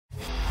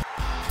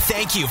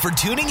Thank you for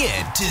tuning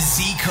in to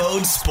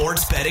ZCode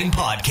Sports Betting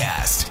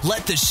Podcast.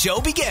 Let the show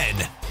begin.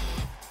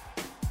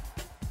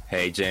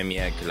 Hey,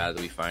 Jemia, glad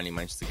we finally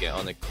managed to get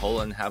on a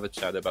call and have a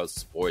chat about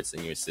sports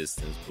and your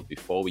systems. But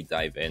before we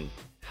dive in,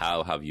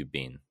 how have you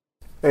been?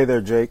 Hey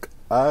there, Jake.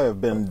 I have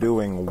been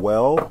doing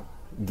well,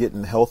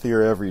 getting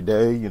healthier every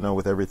day,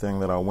 with everything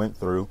that I went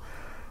through.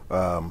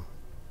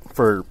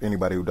 For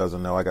anybody who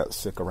doesn't know, I got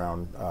sick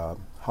around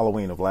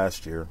Halloween of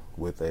last year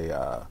with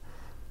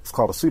it's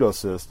called a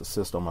pseudocyst, a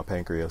cyst on my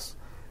pancreas.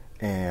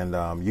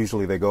 And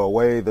usually they go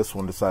away. This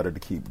one decided to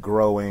keep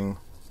growing.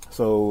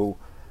 So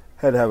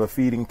had to have a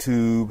feeding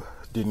tube,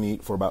 didn't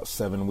eat for about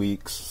 7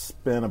 weeks,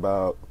 spent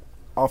about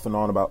off and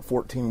on about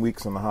 14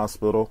 weeks in the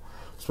hospital,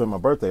 spent my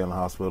birthday in the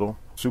hospital,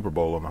 Super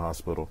Bowl in the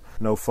hospital.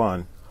 No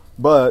fun.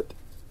 But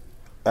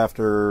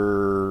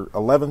after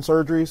 11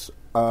 surgeries,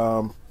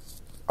 I'm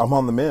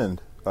on the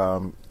mend.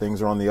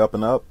 Things are on the up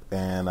and up,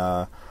 and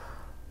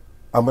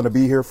I'm going to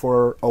be here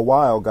for a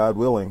while, God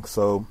willing.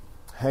 So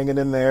hanging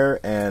in there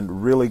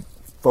and really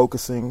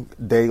focusing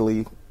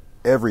daily,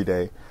 every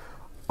day,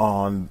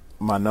 on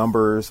my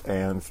numbers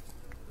and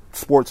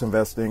sports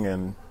investing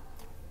and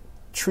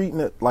treating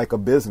it like a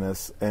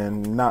business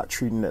and not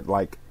treating it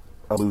like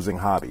a losing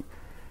hobby.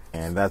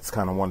 And that's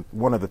kind of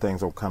one of the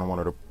things I kind of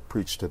wanted to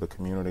preach to the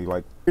community,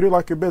 like treat it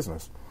like your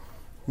business.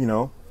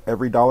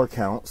 Every dollar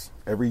counts,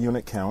 every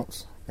unit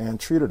counts, and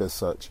treat it as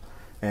such.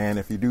 And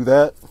if you do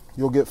that,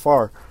 you'll get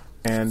far.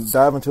 And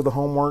dive into the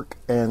homework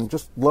and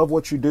just love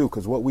what you do,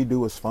 because what we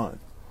do is fun.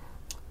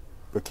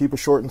 But keep it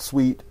short and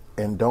sweet,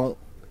 and don't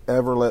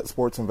ever let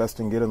sports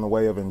investing get in the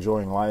way of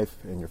enjoying life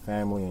and your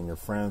family and your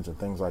friends and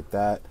things like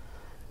that.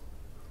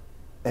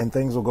 And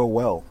things will go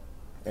well.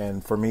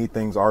 And for me,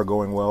 things are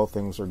going well.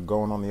 Things are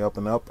going on the up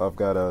and up. I've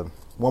got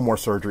one more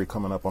surgery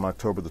coming up on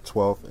October the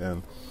 12th,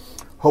 and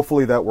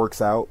hopefully that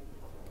works out.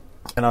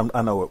 And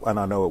I know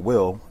it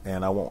will,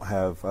 and I won't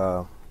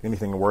have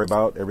anything to worry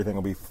about. Everything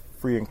will be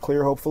free and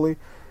clear, hopefully,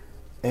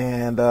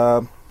 and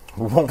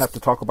we won't have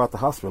to talk about the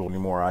hospital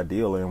anymore,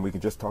 ideally, and we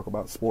can just talk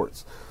about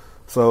sports.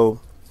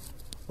 So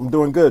I'm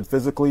doing good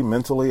physically,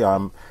 mentally.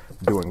 I'm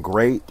doing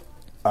great.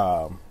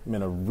 I'm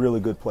in a really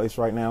good place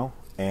right now,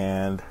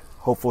 and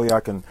hopefully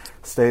I can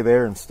stay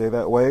there and stay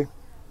that way,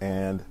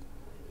 and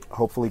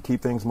hopefully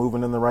keep things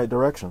moving in the right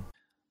direction.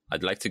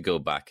 I'd like to go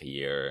back a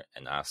year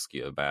and ask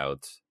you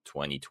about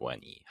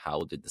 2020.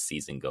 How did the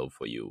season go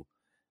for you?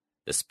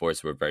 The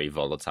sports were very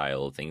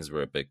volatile. Things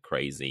were a bit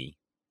crazy.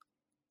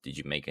 Did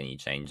you make any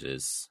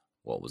changes?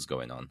 What was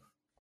going on?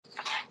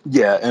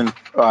 Yeah, and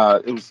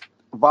it was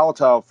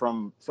volatile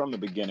from the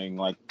beginning.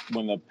 Like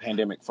when the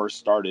pandemic first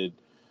started,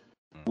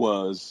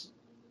 was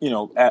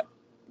at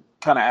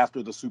kind of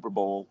after the Super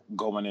Bowl,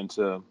 going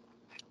into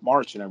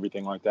March and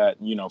everything like that.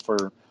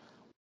 For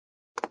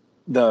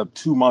the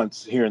 2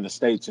 months here in the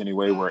States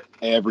anyway, where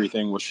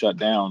everything was shut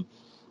down.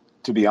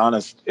 To be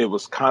honest, it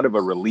was kind of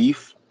a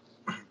relief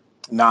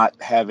not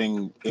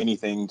having any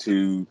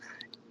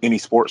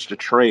sports to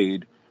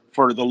trade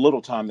for the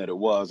little time that it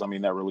was. I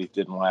mean, that relief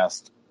didn't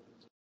last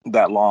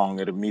that long.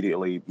 It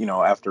immediately,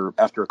 after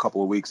a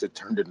couple of weeks, it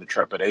turned into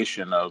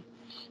trepidation of,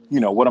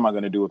 what am I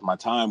going to do with my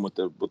time with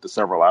the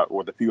several hours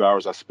or the few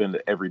hours I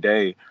spend every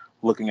day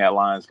looking at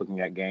lines, looking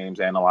at games,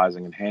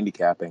 analyzing and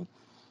handicapping.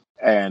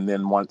 And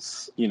then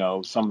once,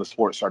 some of the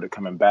sports started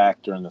coming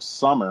back during the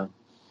summer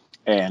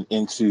and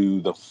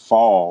into the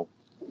fall,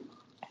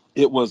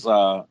 it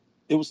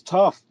was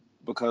tough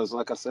because,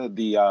 like I said,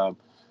 the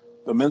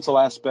mental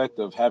aspect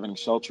of having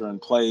shelter in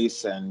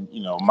place and,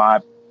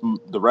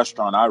 the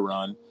restaurant I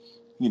run,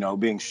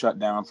 being shut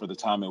down for the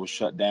time it was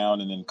shut down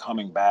and then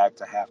coming back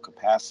to half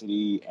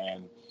capacity.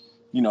 And,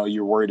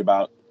 you're worried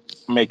about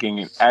making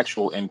an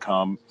actual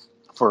income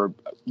for,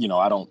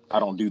 I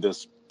don't do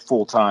this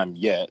full time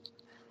yet.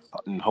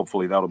 And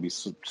hopefully that'll be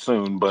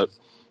soon. But,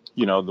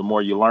 the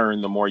more you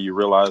learn, the more you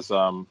realize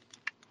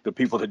the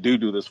people that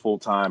do this full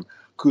time,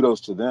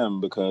 kudos to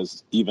them,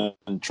 because even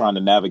trying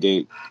to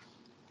navigate,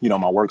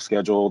 my work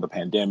schedule, the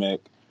pandemic,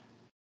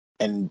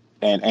 and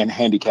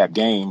handicap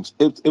games,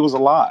 it was a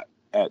lot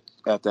at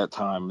that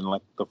time. And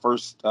like the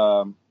first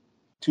 2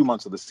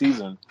 months of the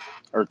season,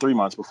 or 3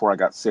 months before I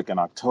got sick in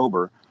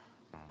October,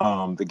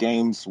 the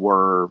games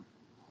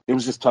it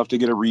was just tough to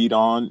get a read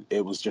on.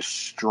 It was just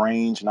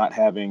strange not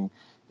having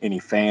any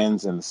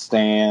fans in the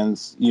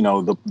stands,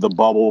 the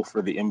bubble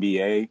for the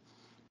NBA,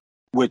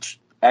 which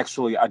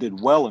actually I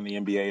did well in the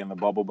NBA in the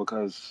bubble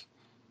because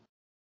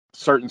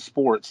certain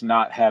sports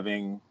not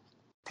having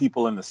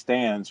people in the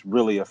stands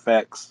really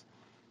affects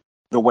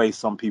the way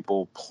some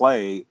people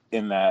play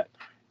in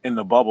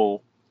the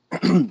bubble.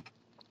 And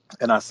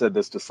I said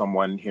this to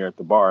someone here at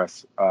the bar,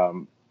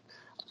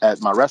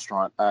 at my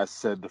restaurant. I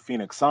said the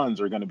Phoenix Suns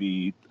are going to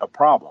be a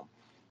problem.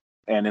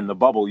 And in the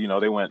bubble,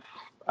 they went,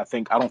 I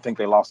don't think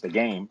they lost a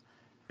game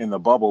in the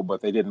bubble,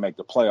 but they didn't make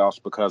the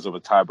playoffs because of a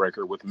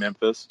tiebreaker with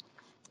Memphis.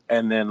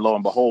 And then lo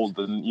and behold,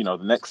 the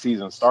next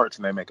season starts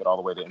and they make it all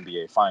the way to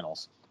NBA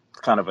Finals.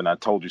 It's kind of an I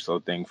told you so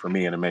thing for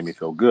me, and it made me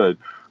feel good.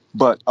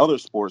 But other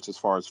sports, as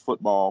far as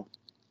football,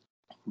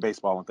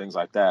 baseball, and things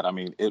like that, I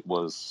mean, it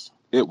was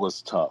it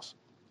was tough.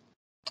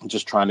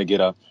 Just trying to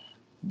get a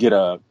get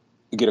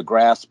a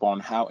grasp on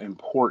how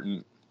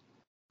important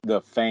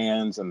the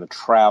fans and the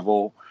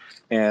travel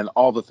and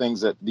all the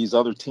things that these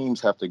other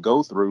teams have to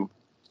go through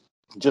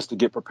just to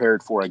get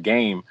prepared for a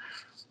game,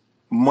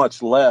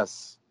 much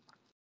less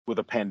with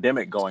a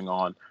pandemic going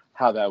on,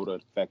 how that would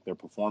affect their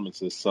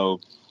performances. So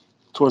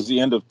towards the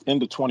end of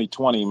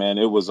 2020, man,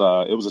 it was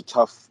a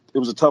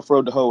tough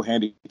road to hoe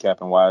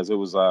handicapping wise. It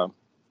was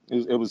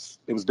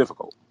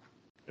difficult.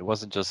 It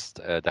wasn't just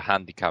the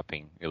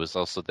handicapping; it was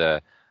also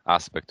the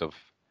aspect of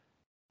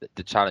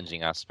the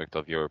challenging aspect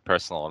of your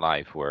personal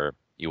life, where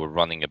you were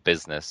running a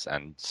business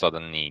and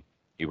suddenly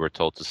you were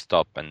told to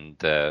stop,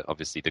 and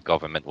obviously the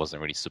government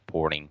wasn't really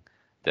supporting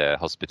the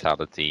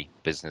hospitality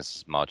business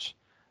as much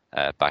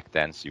back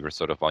then, so you were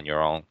sort of on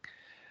your own.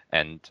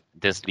 And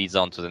this leads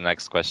on to the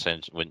next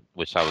question,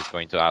 which I was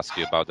going to ask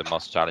you about the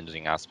most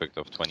challenging aspect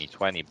of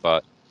 2020.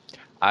 But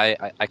I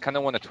kind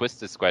of want to twist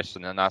this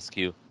question and ask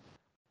you,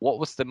 what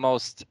was the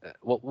most,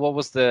 what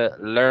was the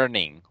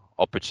learning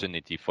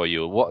opportunity for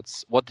you?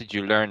 What did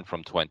you learn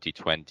from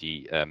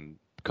 2020?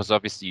 Because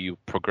obviously you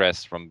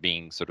progressed from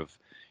being sort of,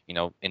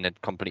 in a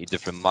completely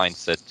different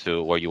mindset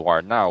to where you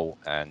are now,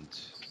 and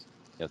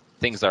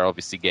things are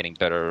obviously getting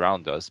better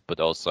around us, but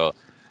also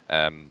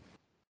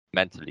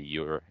mentally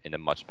you're in a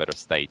much better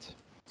state.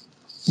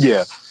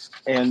 Yeah,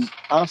 and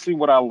honestly,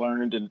 what I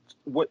learned and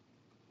what,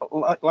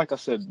 like I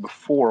said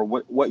before,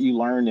 what you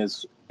learn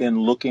is in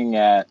looking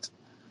at,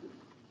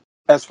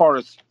 as far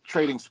as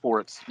trading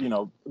sports,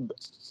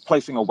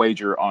 placing a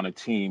wager on a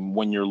team,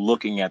 when you're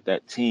looking at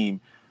that team,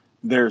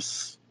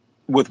 there's,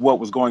 with what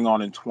was going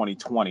on in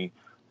 2020,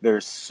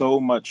 there's so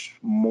much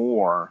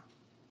more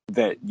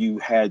that you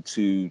had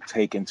to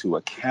take into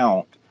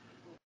account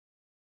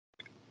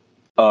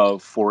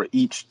of for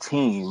each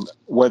team,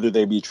 whether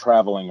they be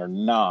traveling or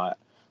not.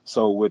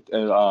 So with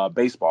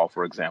baseball,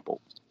 for example,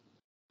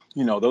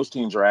 those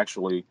teams are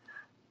actually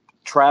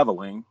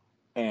traveling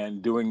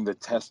and doing the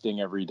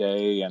testing every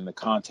day and the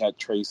contact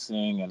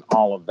tracing and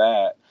all of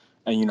that.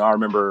 And, I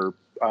remember,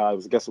 I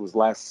guess it was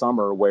last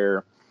summer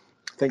where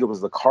I think it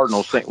was the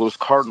Cardinals, St. Louis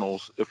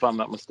Cardinals, if I'm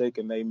not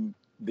mistaken,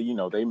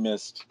 they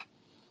missed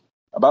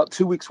about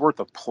 2 weeks worth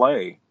of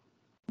play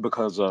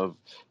because of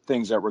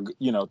things that were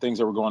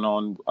going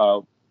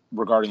on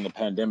regarding the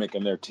pandemic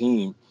and their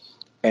team.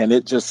 And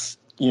it just,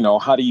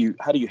 how do you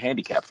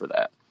handicap for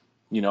that?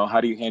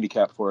 How do you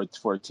handicap for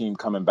a team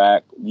coming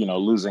back,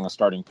 losing a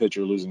starting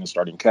pitcher, losing a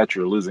starting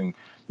catcher, losing,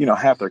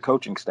 half their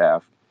coaching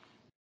staff?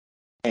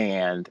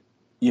 And,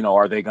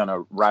 are they going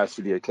to rise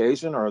to the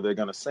occasion or are they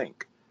going to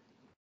sink?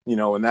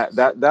 And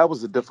that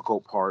was the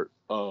difficult part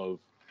of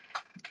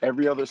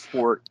every other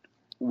sport,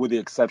 with the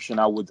exception,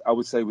 I would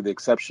say, with the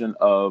exception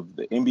of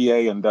the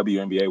NBA and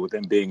WNBA, with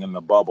them being in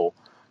the bubble.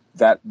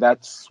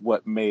 That's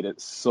what made it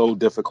so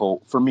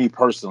difficult for me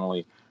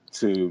personally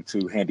to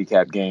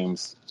handicap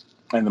games,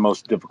 and the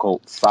most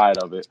difficult side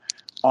of it,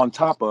 on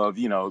top of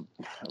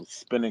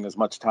spending as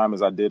much time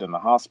as I did in the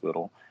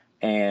hospital,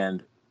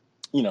 and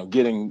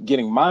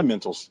getting my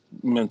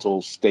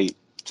mental state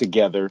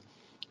together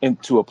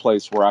into a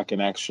place where I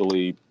can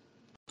actually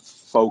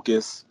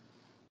focus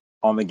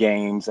on the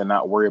games and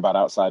not worry about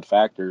outside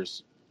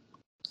factors.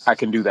 I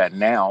can do that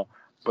now,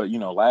 but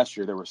last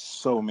year there were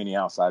so many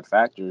outside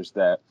factors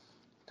that,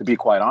 to be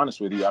quite honest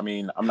with you, I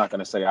mean, I'm not going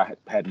to say I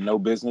had no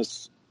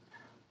business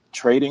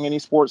trading any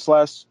sports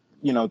towards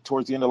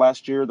the end of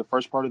last year, the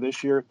first part of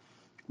this year,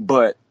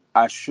 but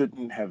I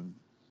shouldn't have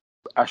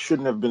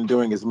been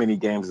doing as many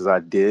games as I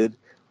did,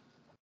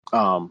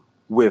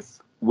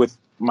 with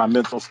my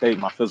mental state,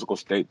 my physical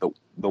state,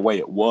 the way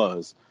it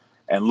was.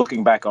 And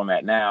looking back on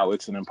that now,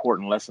 it's an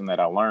important lesson that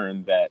I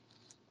learned, that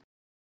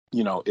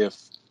if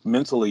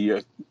mentally,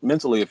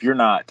 if you're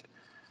not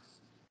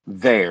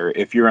there,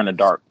 if you're in a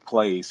dark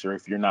place, or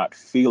if you're not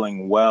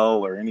feeling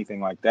well or anything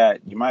like that,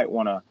 you might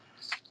want to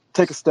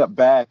take a step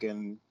back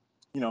and,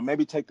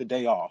 maybe take the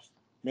day off,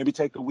 maybe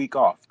take the week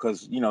off,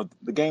 because,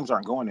 the games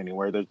aren't going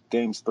anywhere. The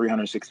games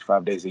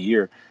 365 days a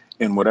year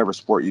in whatever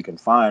sport you can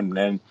find.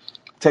 And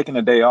taking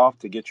a day off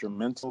to get your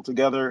mental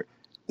together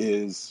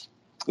is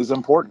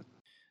important.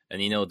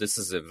 And this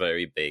is a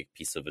very big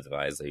piece of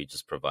advice that you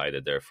just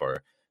provided there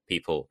for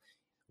people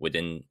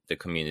within the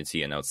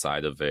community and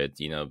outside of it.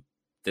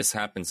 This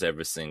happens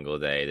every single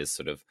day, this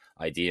sort of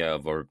idea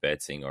of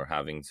overbetting or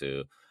having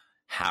to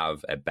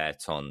have a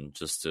bet on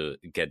just to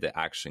get the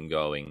action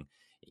going.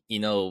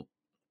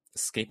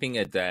 Skipping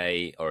a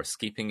day or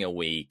skipping a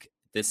week,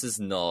 this is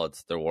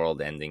not the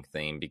world-ending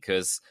thing,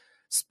 because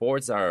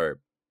sports are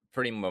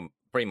pretty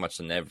much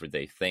an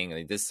everyday thing. I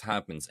mean, this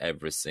happens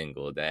every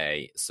single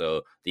day.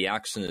 So the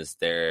action is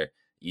there.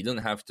 You don't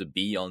have to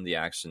be on the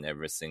action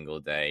every single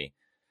day,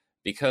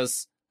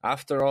 because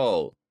after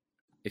all,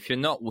 if you're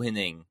not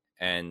winning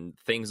and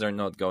things are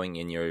not going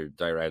in your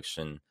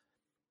direction,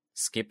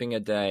 skipping a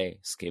day,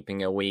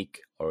 skipping a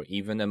week, or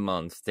even a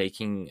month,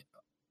 taking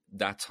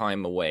that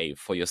time away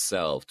for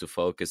yourself to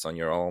focus on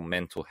your own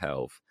mental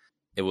health,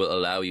 it will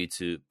allow you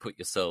to put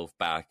yourself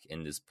back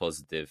in this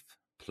positive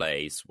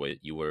place where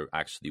you were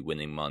actually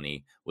winning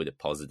money with a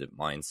positive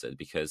mindset?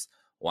 Because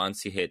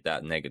once you hit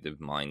that negative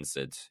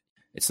mindset,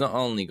 it's not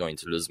only going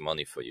to lose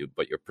money for you,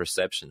 but your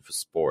perception for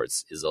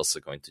sports is also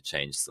going to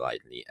change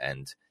slightly,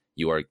 and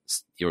you're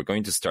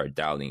going to start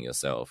doubting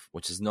yourself,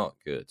 which is not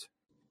good.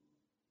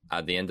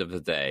 At the end of the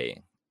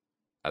day,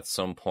 at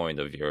some point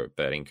of your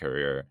betting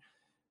career,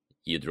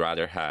 you'd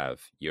rather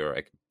have your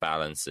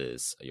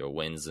balances, your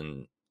wins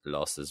and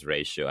losses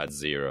ratio at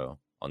 0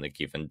 on a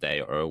given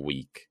day or a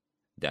week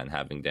than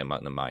having them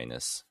at the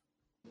minus.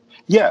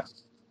 Yeah,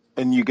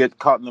 and you get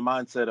caught in the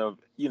mindset of,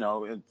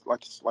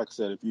 like I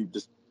said,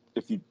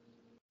 if you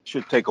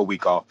should take a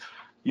week off,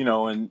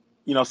 and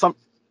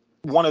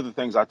one of the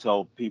things I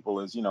tell people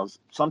is,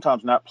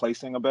 sometimes not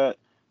placing a bet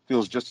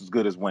feels just as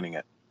good as winning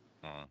it.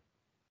 Mm.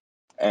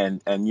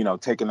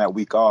 And taking that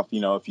week off,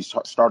 if you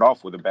start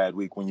off with a bad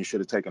week when you should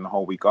have taken the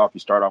whole week off, you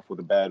start off with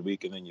a bad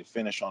week and then you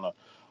finish on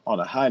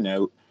a high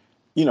note,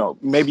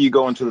 maybe you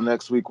go into the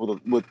next week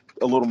with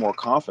a little more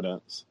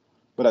confidence.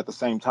 But at the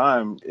same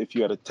time, if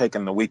you had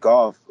taken the week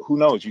off, who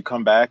knows? You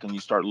come back and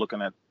you start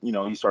looking at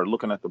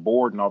the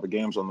board and all the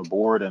games on the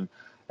board, and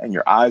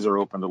your eyes are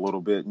opened a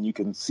little bit, and you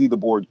can see the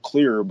board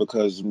clearer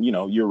because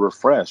you're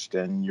refreshed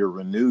and you're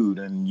renewed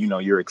and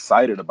you're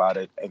excited about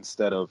it,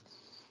 instead of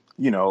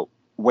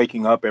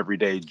waking up every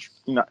day,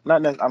 I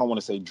don't want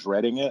to say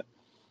dreading it,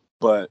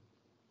 but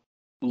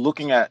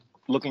looking at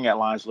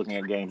lines, looking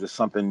at games is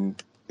something.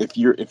 If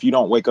you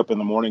don't wake up in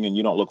the morning and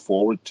you don't look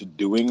forward to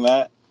doing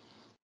that,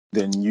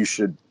 then you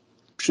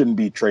shouldn't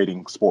be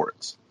trading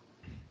sports.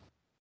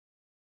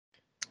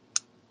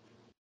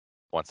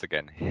 Once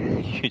again,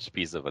 huge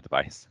piece of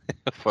advice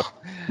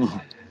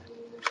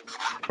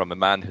from a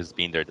man who's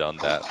been there, done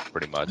that,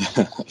 pretty much.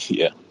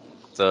 Yeah.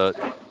 So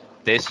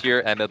this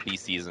year, MLB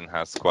season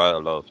has quite a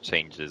lot of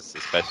changes,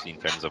 especially in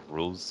terms of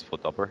rules for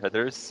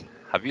doubleheaders.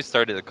 Have you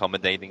started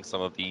accommodating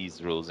some of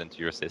these rules into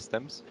your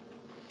systems?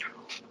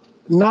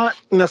 Not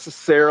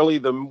necessarily.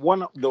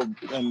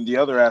 The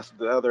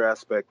other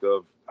aspect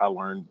of I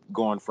learned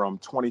going from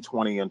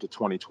 2020 into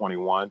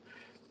 2021.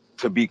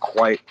 To be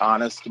quite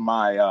honest,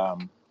 my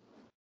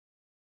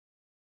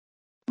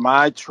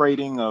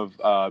trading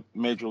of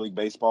Major League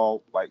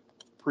Baseball, like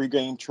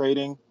pregame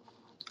trading,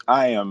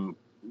 I am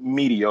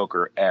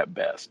mediocre at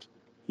best.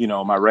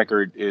 My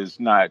record is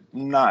not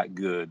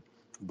good.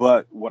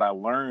 But what I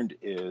learned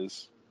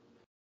is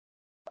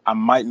I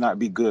might not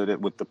be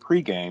good with the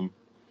pregame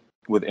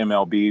with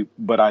MLB,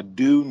 but I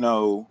do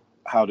know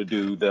how to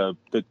do the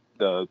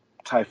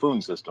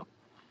typhoon system.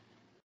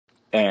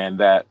 And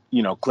that,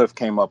 Cliff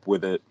came up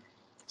with it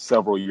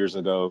several years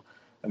ago.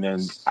 And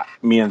then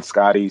me and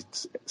Scotty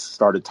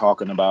started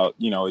talking about,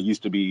 it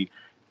used to be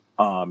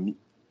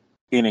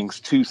innings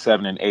 2,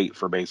 7, and 8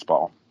 for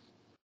baseball.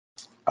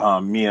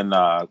 Me and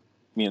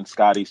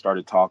Scotty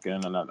started talking,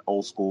 and an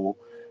old school,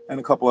 and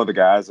a couple other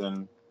guys,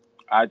 and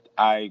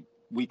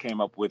we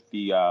came up with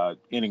the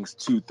innings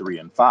 2, 3,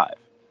 and 5.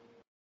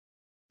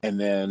 And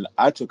then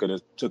I took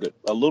it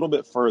a little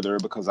bit further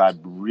because I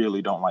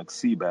really don't like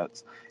C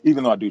bets,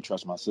 even though I do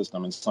trust my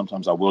system, and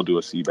sometimes I will do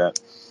a C bet.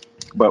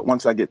 But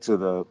once I get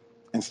to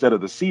instead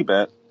of the C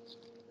bet,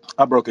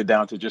 I broke it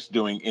down to just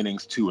doing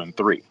innings 2 and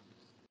 3.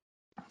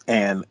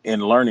 And in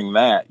learning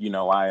that,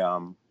 I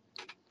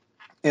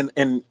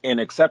in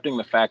accepting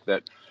the fact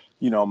that,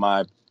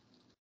 my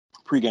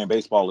pregame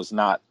baseball is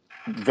not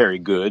very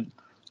good.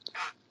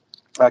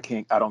 I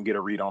don't get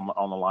a read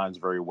on the lines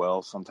very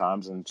well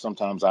sometimes, and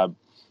sometimes I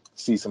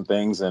see some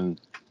things and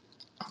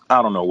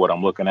I don't know what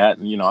I'm looking at,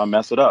 and I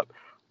mess it up.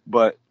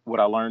 But what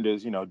I learned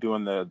is,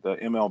 doing the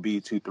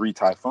MLB 2-3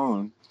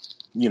 Typhoon,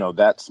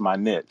 that's my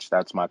niche,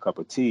 that's my cup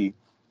of tea,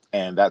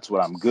 and that's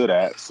what I'm good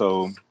at.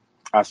 So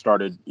I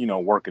started,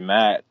 working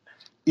that.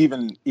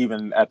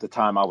 Even at the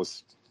time, I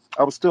was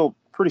still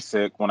pretty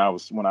sick when I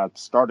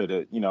started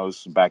it. It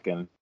was back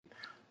in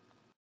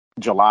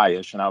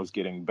July-ish, and I was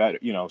getting better.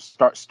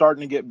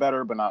 Starting to get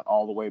better, but not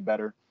all the way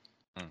better.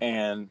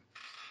 And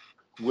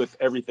with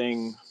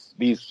everything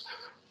these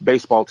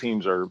baseball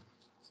teams are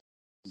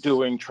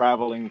doing,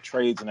 traveling,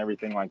 trades, and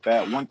everything like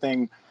that, one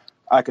thing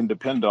I can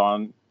depend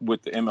on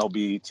with the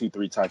MLB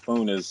 2-3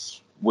 Typhoon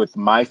is with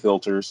my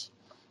filters.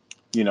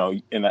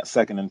 In that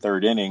second and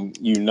third inning,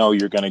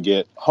 you're going to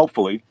get,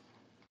 hopefully,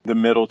 the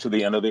middle to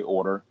the end of the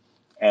order,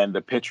 and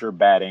the pitcher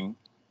batting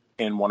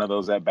in one of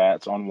those at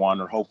bats on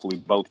one or hopefully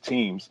both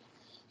teams.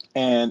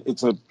 And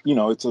it's a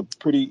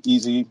pretty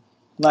easy,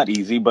 not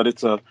easy, but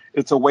it's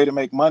a way to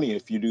make money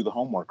if you do the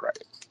homework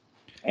right.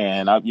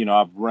 And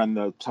I've run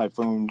the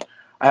Typhoon.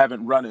 I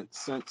haven't run it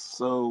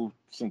since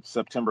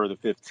September the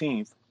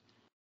 15th,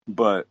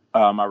 but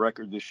my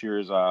record this year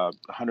is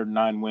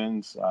 109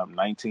 wins,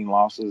 19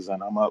 losses,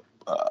 and I'm up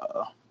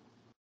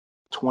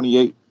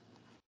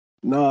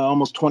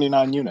almost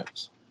 29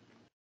 units.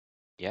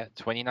 Yeah,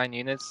 29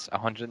 units,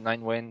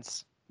 109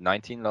 wins,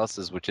 19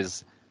 losses, which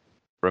is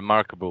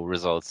remarkable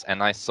results.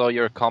 And I saw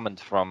your comment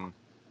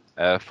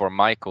for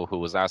Michael, who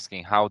was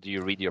asking, how do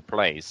you read your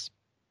plays?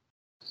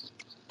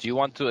 Do you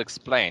want to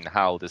explain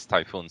how this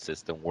Typhoon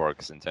system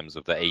works in terms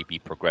of the AB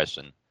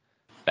progression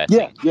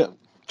betting? Yeah,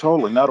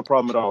 totally, not a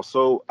problem at all.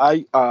 So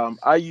I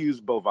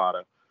use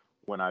Bovada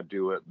when I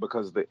do it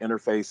because the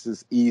interface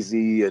is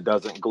easy. It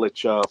doesn't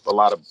glitch up. A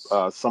lot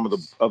of some of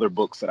the other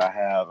books that I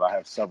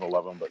have several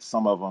of them, but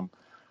some of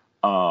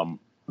them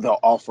they'll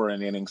offer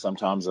an inning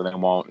sometimes and they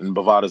won't. And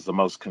Bovada is the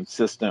most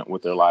consistent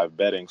with their live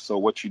betting. So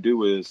what you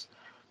do is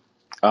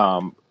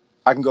I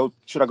can go.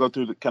 Should I go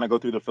through? Can I go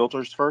through the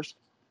filters first?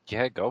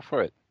 Yeah, go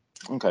for it.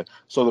 Okay.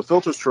 So the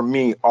filters for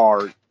me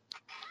are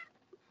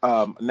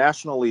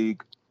National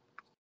League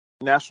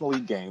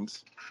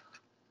games.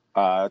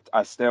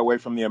 I stay away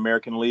from the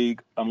American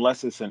League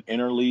unless it's an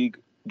interleague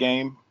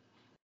game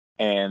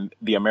and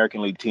the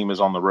American League team is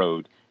on the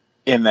road.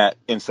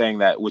 In saying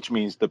that, which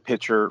means the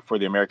pitcher for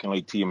the American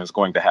League team is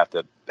going to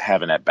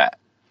have an at bat.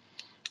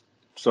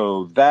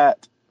 So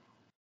that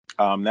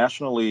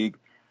National League,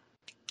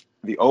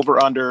 the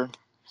over under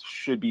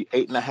should be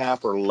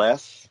 8.5 or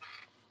less.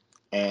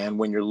 And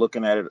when you're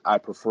looking at it, I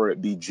prefer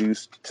it be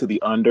juiced to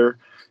the under.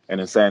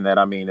 And in saying that,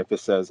 I mean if it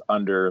says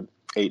under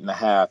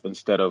 8.5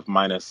 instead of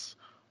minus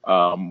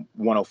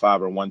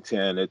 105 or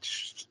 110, it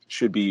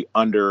should be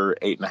under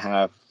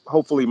 8.5.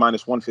 Hopefully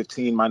minus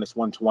 115, minus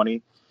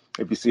 120.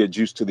 If you see a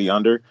juice to the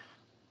under,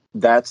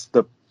 that's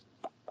the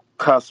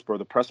cusp or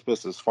the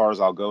precipice as far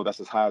as I'll go. That's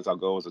as high as I'll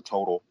go as a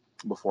total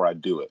before I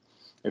do it.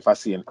 If I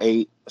see an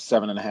 8,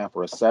 7.5,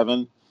 or a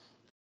 7,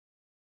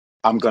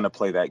 I'm going to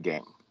play that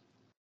game.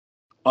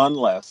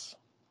 Unless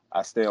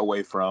I stay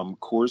away from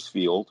Coors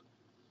Field.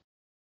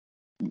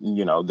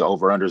 You know, the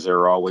over-unders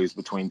are always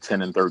between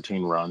 10 and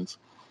 13 runs.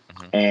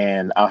 Mm-hmm.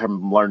 And I have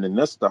learned in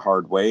this the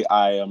hard way.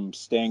 I am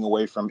staying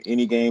away from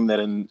any game that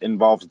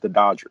involves the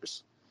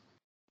Dodgers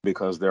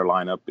because their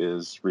lineup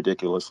is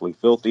ridiculously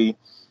filthy.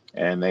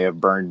 And they have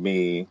burned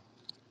me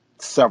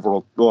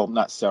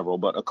not several,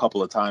 but a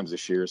couple of times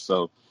this year.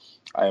 So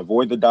I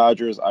avoid the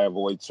Dodgers. I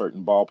avoid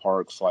certain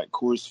ballparks like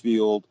Coors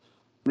Field,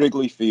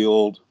 Wrigley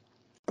Field,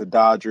 the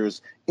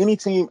Dodgers, any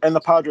team, and the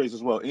Padres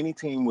as well. Any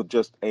team with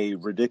just a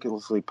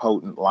ridiculously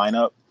potent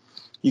lineup,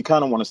 you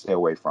kind of want to stay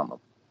away from them.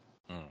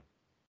 Mm.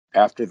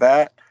 After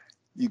that,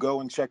 you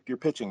go and check your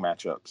pitching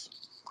matchups.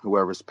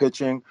 Whoever's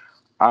pitching,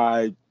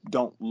 I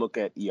don't look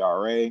at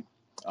ERA.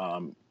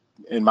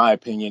 In my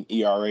opinion,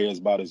 ERA is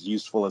about as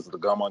useful as the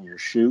gum on your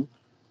shoe.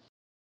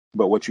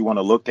 But what you want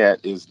to look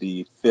at is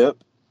the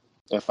FIP,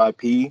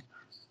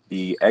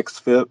 the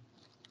XFIP,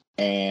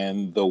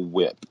 and the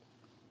WHIP.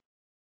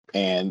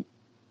 And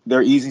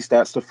they're easy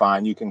stats to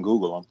find. You can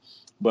Google them.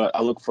 But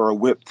I look for a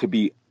WHIP to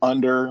be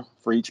under,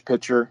 for each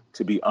pitcher,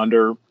 to be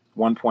under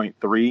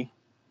 1.3.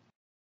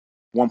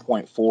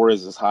 1.4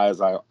 is as high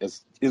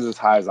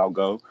as I'll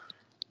go.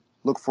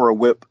 Look for a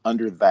WHIP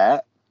under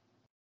that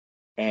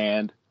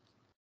and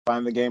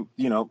find the game,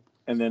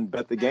 and then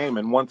bet the game.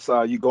 And once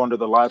you go into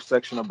the live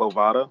section of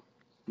Bovada,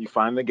 you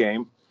find the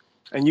game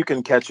and you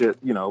can catch it,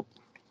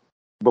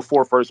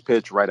 before first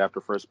pitch, right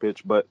after first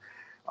pitch. But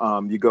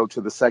you go to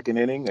the second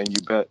inning and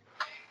you bet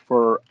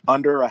for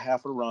under a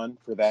half a run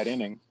for that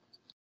inning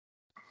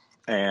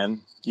and,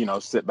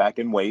 sit back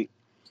and wait.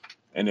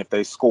 And if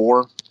they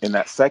score in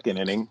that second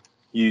inning,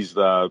 use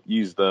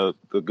the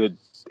good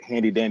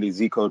handy dandy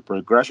ZCode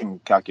progression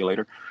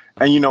calculator,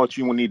 and you know what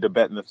you will need to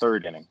bet in the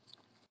third inning.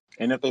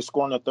 And if they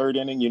score in the third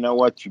inning, you know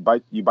what? You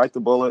bite the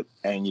bullet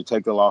and you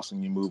take the loss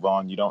and you move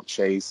on. You don't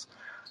chase.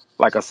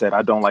 Like I said,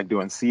 I don't like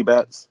doing C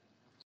bets.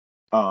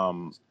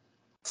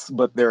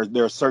 But there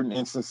are certain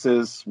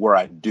instances where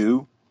I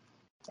do.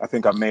 I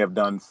think I may have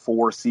done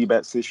 4 C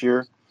bets this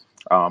year.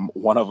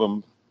 One of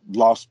them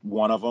lost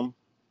one of them.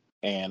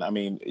 And I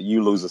mean,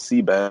 you lose a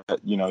C bet,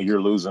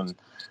 you're losing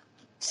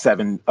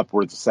 7,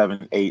 upwards of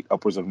 7, 8,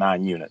 upwards of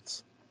 9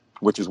 units,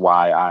 which is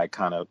why I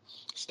kind of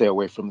stay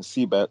away from the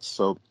C bets.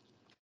 So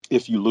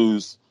if you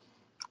lose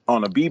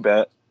on a B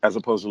bet, as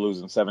opposed to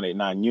losing 7, 8,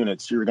 9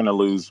 units, you're going to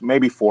lose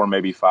maybe 4,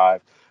 maybe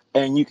 5.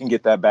 And you can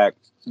get that back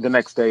the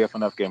next day if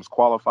enough games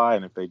qualify.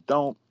 And if they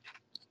don't,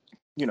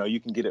 you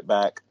can get it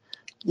back,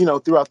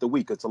 throughout the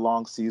week. It's a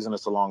long season.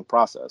 It's a long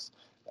process.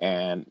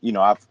 And,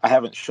 I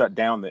haven't shut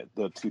down the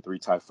 2-3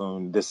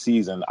 Typhoon this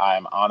season.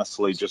 I'm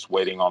honestly just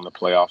waiting on the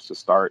playoffs to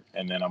start,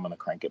 and then I'm going to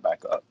crank it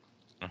back up.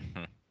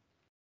 Mm-hmm.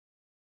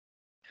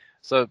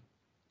 So,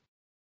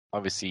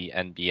 obviously,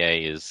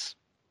 NBA is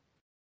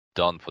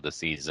done for the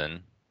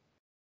season,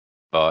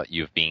 but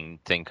you've been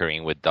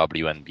tinkering with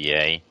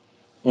WNBA,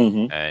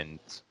 Mm-hmm. and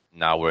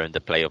now we're in the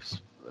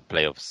playoffs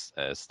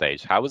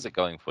stage. How is it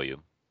going for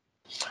you?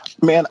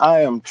 Man,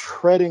 I am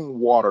treading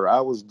water.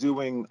 I was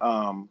doing,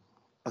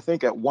 I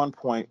think at one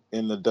point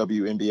in the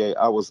WNBA,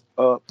 I was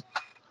up.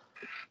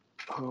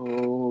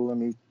 Oh, let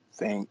me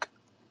think.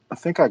 I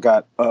think I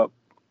got up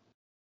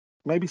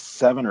maybe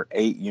 7 or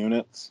 8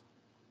 units.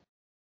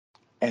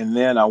 And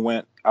then I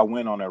went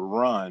on a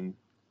run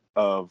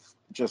of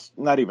just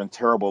not even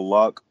terrible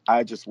luck.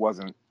 I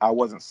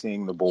wasn't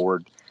seeing the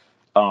board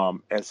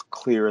as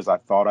clear as I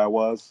thought I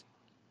was.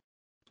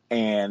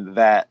 And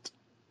that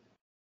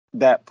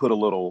put a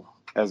little,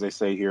 as they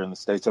say here in the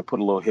States, that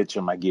put a little hitch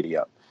in my giddy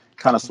up.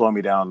 Kind of slowed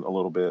me down a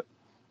little bit.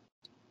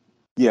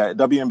 Yeah,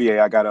 WNBA,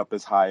 I got up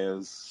as high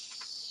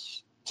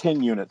as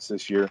 10 units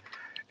this year,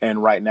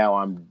 and right now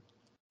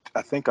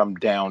I think I'm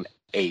down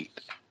 8.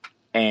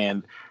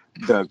 And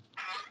the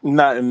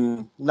not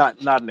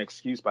an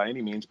excuse by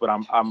any means, but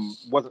I'm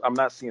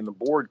not seeing the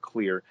board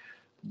clear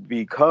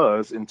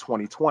because in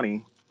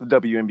 2020 the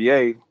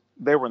WNBA,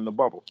 they were in the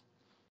bubble,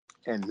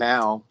 and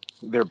now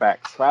they're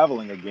back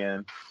traveling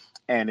again,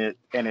 and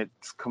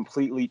it's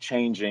completely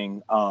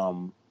changing.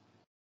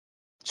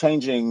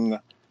 Changing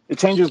It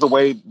changes the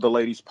way the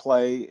ladies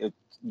play. It,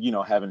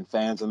 having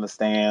fans in the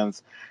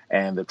stands,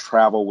 and the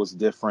travel was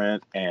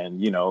different,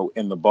 and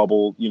in the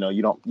bubble,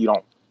 you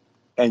don't,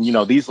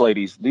 and these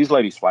ladies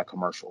fly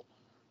commercial.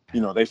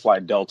 They fly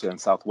Delta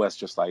and Southwest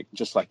just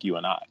like you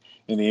and I.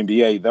 In the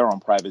NBA, they're on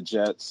private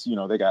jets.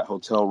 They got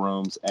hotel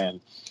rooms, and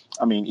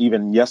I mean,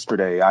 even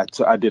yesterday,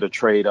 I did a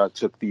trade. I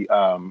took the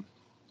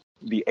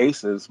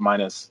Aces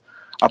minus.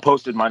 I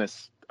posted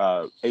minus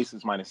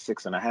Aces minus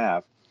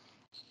 6.5.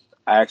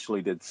 I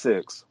actually did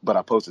 6, but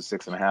I posted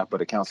 6.5,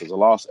 but it counts as a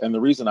loss. And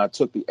the reason I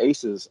took the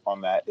Aces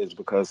on that is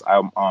because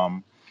I'm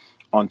on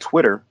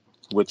Twitter,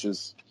 which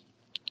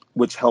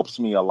helps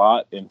me a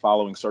lot in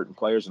following certain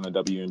players in the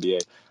WNBA.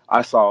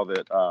 I saw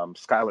that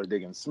Skylar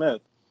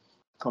Diggins-Smith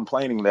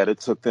complaining that it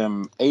took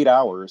them 8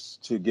 hours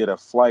to get a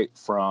flight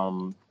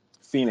from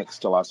Phoenix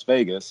to Las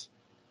Vegas.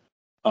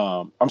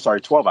 I'm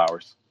sorry, 12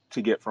 hours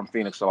to get from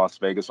Phoenix to Las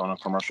Vegas on a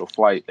commercial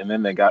flight. And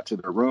then they got to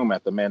their room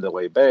at the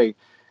Mandalay Bay,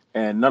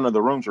 and none of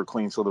the rooms were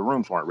clean, so the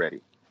rooms weren't ready.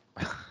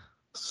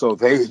 So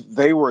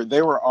they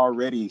were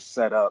already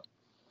set up.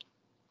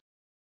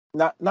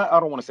 Not I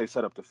don't want to say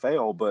set up to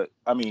fail, but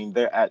I mean,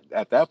 they're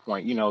at that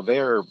point,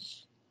 they're,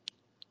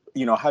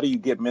 how do you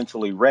get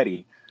mentally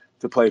ready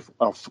to play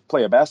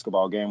a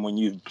basketball game when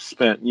you've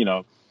spent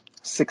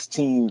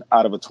 16 hours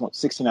out of a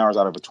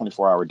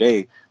 24-hour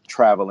day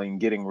traveling,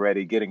 getting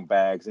ready, getting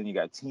bags, then you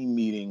got team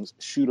meetings,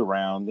 shoot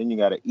around, then you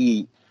got to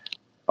eat.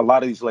 A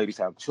lot of these ladies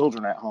have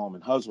children at home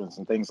and husbands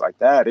and things like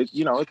that.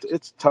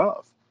 It's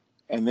tough.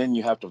 And then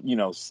you have to,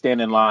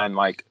 stand in line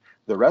like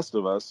the rest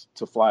of us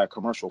to fly a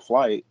commercial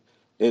flight.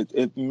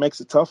 It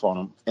makes it tough on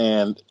them.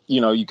 And,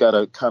 you got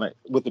to kind of,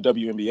 with the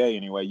WNBA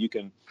anyway, you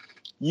can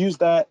use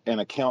that and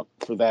account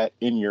for that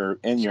in your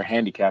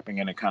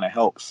handicapping, and it kind of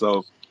helps.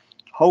 So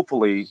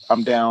hopefully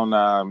I'm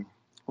down,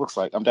 looks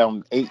like I'm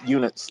down 8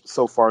 units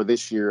so far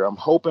this year. I'm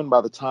hoping by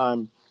the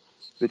time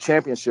the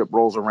championship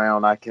rolls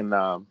around, I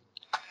can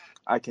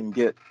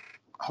get,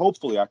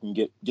 hopefully I can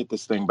get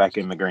this thing back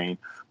in the green.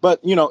 But,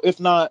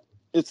 if not,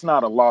 it's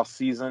not a lost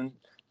season.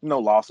 No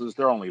losses.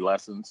 They're only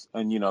lessons.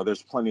 And,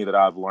 there's plenty that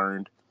I've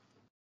learned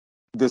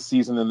this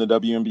season in the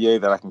WNBA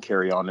that I can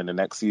carry on in the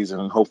next season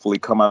and hopefully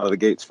come out of the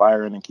gates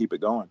firing and keep it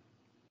going.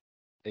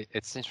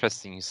 It's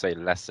interesting you say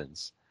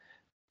lessons.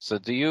 So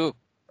do you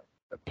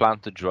plan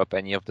to drop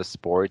any of the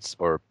sports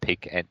or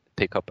pick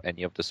up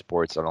any of the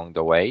sports along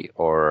the way,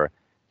 or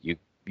you're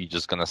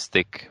just going to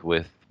stick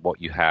with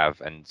what you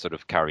have and sort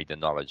of carry the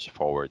knowledge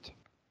forward?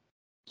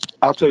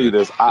 I'll tell you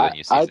this.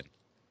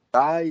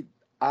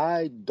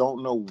 I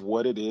don't know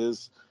what it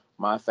is,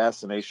 my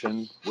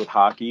fascination with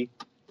hockey,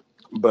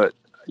 but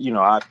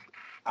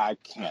I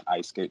can't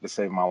ice skate to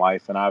save my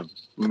life, and I've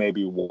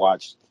maybe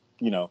watched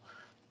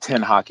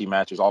 10 hockey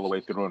matches all the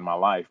way through in my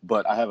life.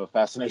 But I have a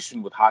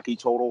fascination with hockey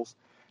totals,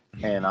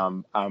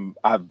 and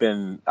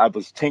I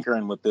was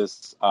tinkering with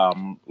this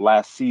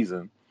last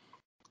season,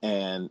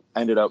 and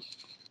ended up,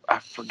 I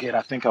forget,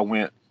 I think I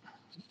went,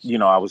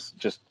 I was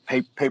just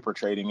paper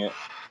trading it,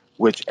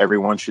 which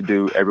everyone should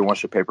do. Everyone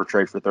should paper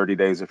trade for 30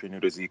 days if you're new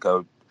to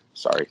ZCode.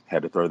 Sorry,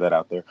 had to throw that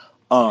out there.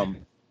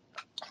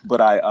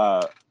 But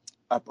I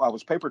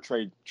was paper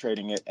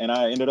trading it, and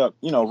I ended up,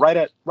 right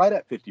at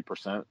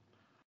 50%.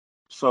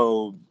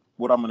 So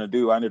what I'm going to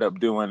do, I ended up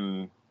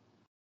doing,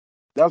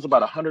 that was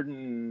about 100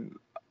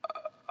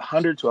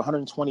 to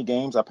 120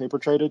 games I paper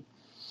traded.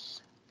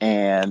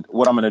 And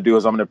what I'm going to do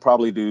is I'm going to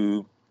probably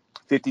do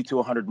 50 to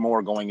 100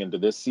 more going into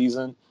this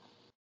season,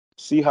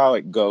 see how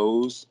it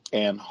goes,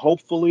 and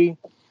hopefully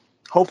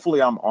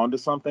I'm onto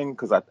something,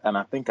 because I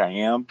think I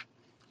am.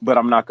 But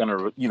I'm not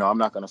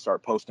gonna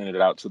start posting it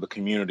out to the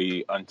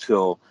community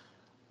until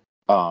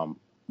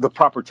the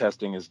proper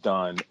testing is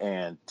done,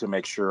 and to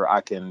make sure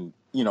I can,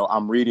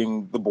 I'm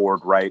reading the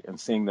board right and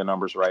seeing the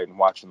numbers right and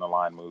watching the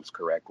line moves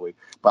correctly.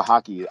 But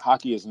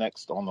hockey is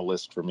next on the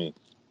list for me.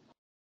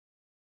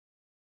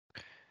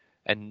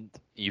 And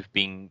you've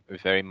been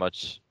very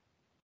much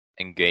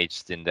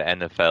engaged in the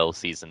NFL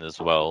season as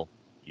well.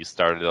 You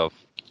started off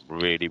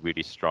really,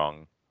 really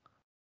strong.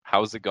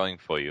 How's it going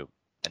for you?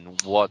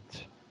 And what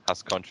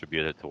has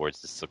contributed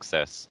towards the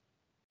success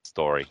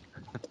story?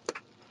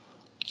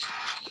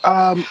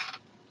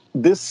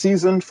 This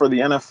season for the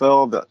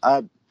NFL, that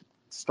I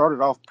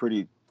started off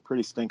pretty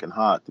stinking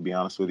hot, to be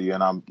honest with you,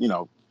 and I'm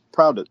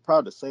proud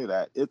to say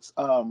that. It's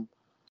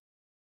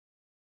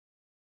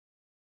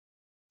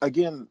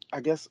again,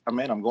 I guess,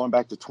 I'm going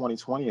back to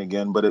 2020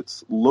 again, but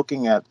it's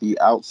looking at the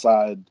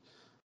outside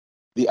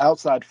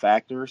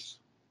factors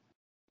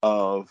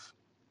of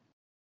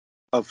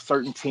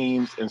certain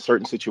teams in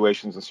certain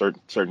situations and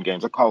certain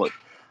games. I call it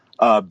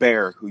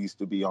Bear, who used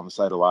to be on the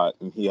site a lot,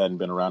 and he hadn't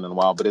been around in a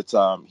while, but it's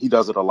he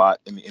does it a lot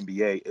in the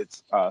NBA.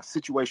 It's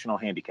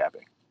situational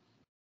handicapping.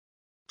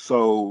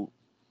 So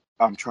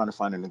I'm trying to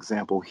find an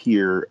example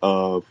here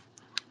of,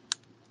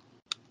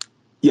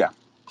 yeah.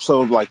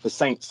 So like the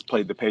Saints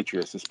played the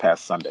Patriots this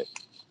past Sunday,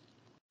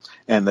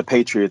 and the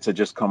Patriots had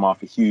just come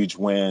off a huge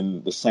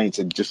win. The Saints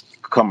had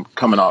just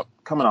coming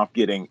off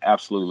getting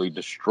absolutely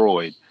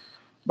destroyed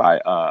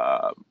by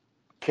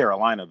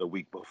Carolina the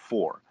week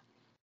before.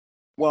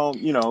 Well,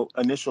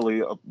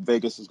 initially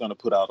Vegas is going to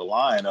put out a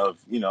line of,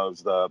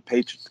 the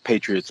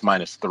Patriots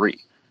 -3.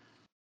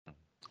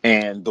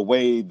 And the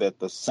way that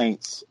the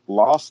Saints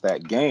lost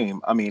that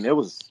game, I mean, it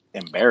was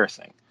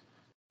embarrassing.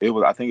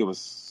 I think it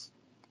was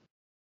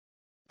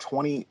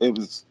 20.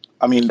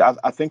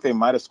 I think they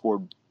might have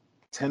scored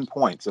 10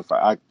 points if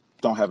I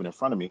don't have it in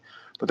front of me,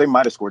 but they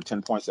might have scored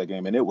 10 points that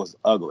game, and it was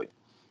ugly.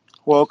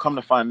 Well, come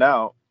to find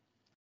out,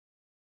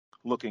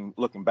 looking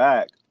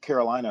back,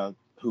 Carolina,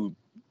 who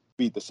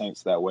beat the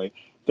Saints that way,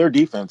 their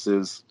defense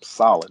is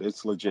solid.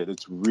 It's legit.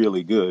 It's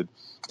really good.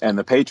 And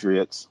the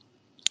Patriots,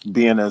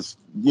 being as,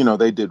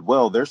 they did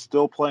well, they're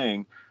still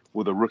playing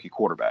with a rookie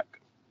quarterback.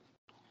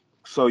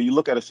 So you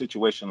look at a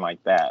situation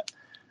like that,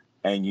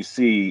 and you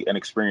see an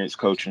experienced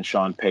coach in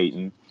Sean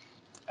Payton,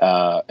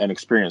 an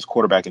experienced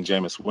quarterback in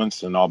Jameis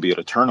Winston, albeit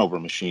a turnover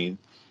machine.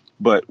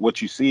 But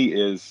what you see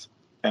is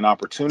an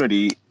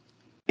opportunity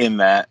in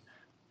that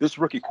this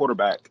rookie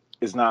quarterback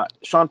is not,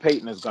 Sean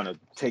Payton is going to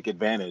take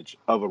advantage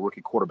of a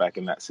rookie quarterback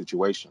in that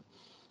situation.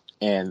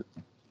 And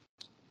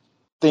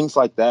things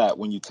like that,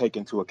 when you take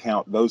into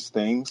account those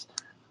things,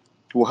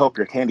 will help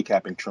your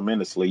handicapping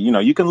tremendously.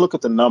 You can look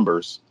at the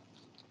numbers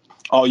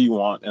all you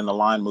want and the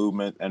line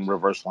movement and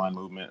reverse line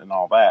movement and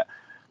all that,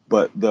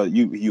 but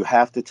you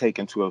have to take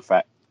into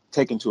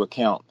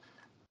account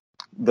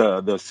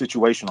the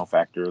situational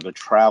factor, the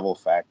travel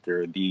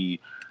factor,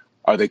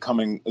 are they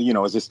coming,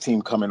 is this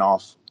team coming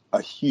off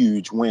a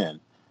huge win?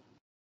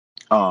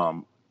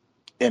 And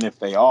if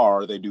they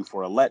are they due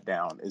for a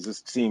letdown? Is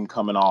this team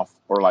coming off,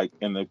 or like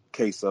in the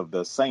case of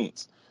the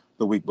Saints,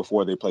 the week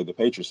before they played the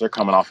Patriots, they're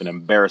coming off an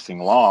embarrassing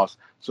loss,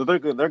 so they're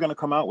going to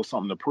come out with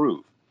something to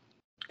prove.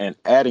 And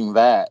adding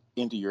that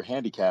into your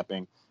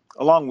handicapping,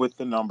 along with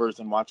the numbers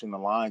and watching the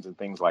lines and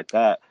things like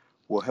that,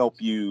 will help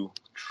you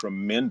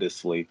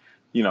tremendously.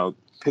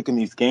 Picking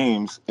these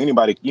games,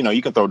 anybody,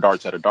 you can throw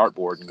darts at a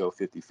dartboard and go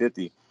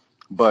 50-50.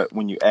 But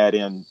when you add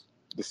in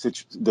the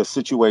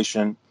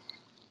situation,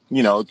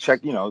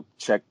 check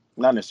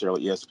not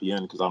necessarily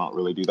ESPN, because I don't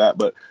really do that,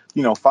 but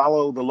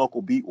follow the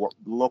local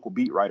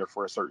beat writer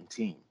for a certain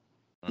team.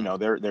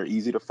 They're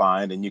easy to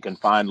find, and you can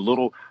find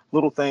little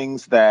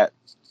things that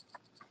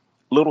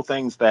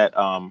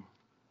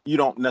you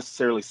don't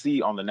necessarily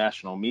see on the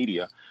national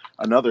media.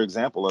 Another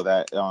example of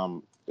that,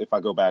 if I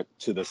go back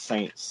to the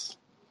Saints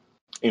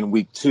in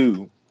week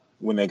 2,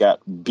 when they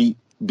got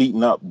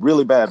beaten up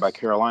really bad by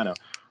Carolina,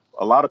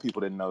 a lot of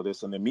people didn't know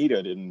this, and the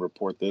media didn't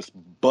report this,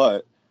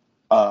 but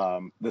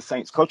the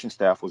Saints coaching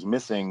staff was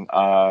missing,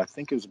 I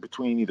think it was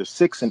between either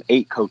 6 and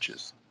 8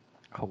 coaches.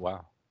 Oh,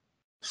 wow.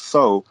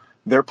 So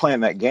they're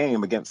playing that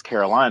game against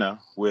Carolina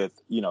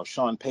with,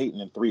 Sean Payton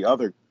and 3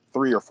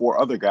 or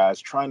 4 other guys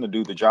trying to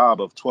do the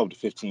job of 12 to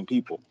 15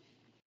 people.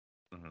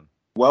 Mm-hmm.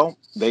 Well,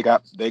 they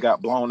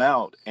got blown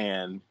out.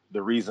 And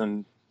the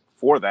reason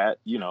for that,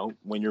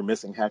 when you're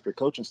missing half your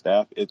coaching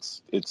staff,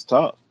 it's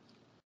tough.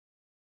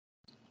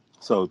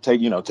 So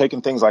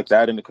taking things like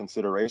that into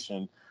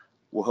consideration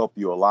will help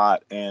you a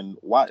lot. And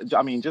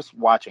just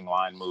watching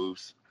line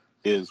moves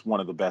is one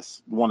of the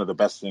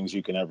best things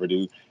you can ever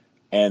do.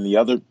 And the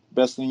other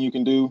best thing you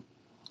can do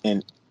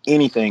in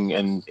anything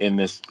in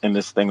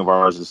this thing of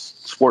ours is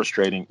sports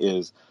trading,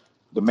 is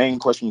the main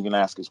question you can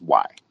ask is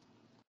why.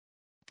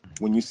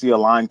 When you see a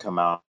line come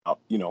out,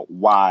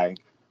 why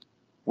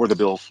were the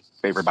Bills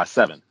favored by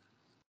 7?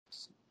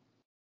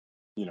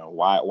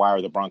 Why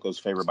are the Broncos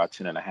favored by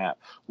 10.5?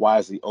 Why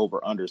is the over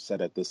under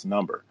set at this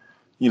number?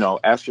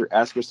 Ask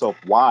yourself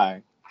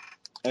why,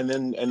 and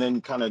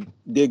then kind of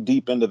dig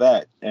deep into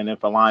that. And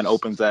if a line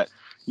opens at,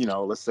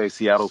 let's say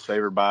Seattle's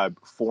favored by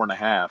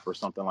 4.5 or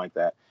something like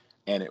that,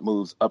 and it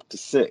moves up to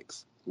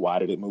 6, why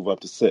did it move up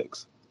to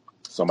 6?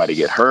 Somebody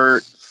get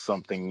hurt,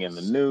 something in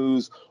the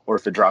news, or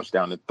if it drops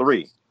down to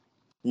 3.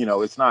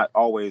 It's not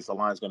always a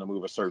line's going to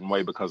move a certain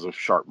way because of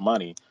sharp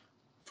money.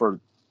 For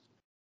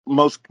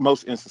most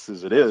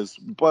instances it is,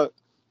 but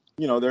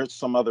there's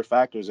some other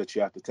factors that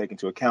you have to take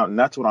into account, and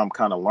that's what I'm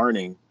kind of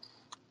learning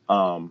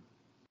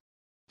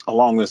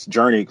along this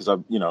journey, because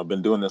I've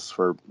been doing this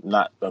for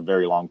not a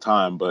very long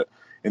time, but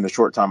in the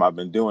short time I've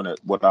been doing it,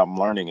 what I'm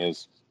learning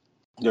is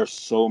there's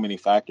so many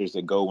factors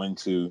that go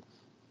into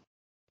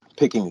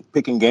picking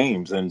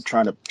games and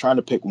trying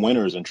to pick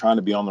winners and trying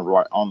to be on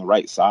the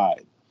right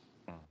side.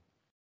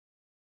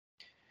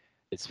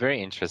 It's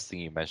very interesting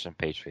you mentioned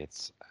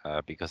Patriots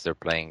because they're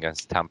playing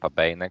against Tampa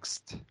Bay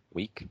next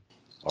week,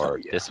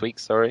 or this week,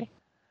 sorry.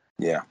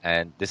 Yeah.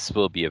 And this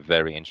will be a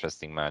very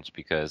interesting match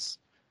because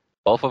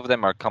both of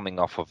them are coming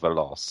off of a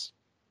loss.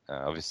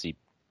 Obviously,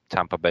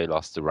 Tampa Bay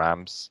lost to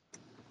Rams,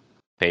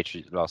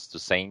 Patriots lost to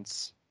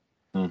Saints,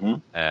 Mm-hmm.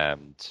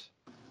 and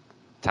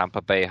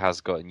Tampa Bay has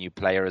got a new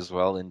player as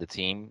well in the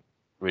team,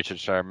 Richard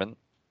Sherman.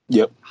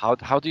 Yep.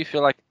 How do you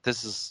feel like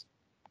this is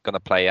going to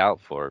play out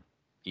for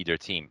either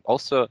team?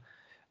 Also,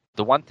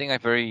 the one thing I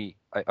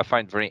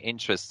find very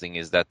interesting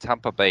is that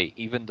Tampa Bay,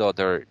 even though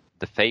they're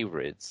the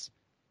favorites,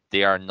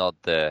 they are not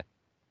the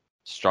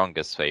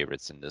strongest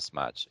favorites in this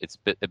match. It's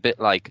a bit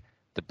like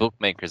the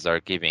bookmakers are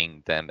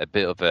giving them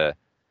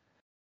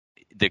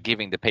they're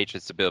giving the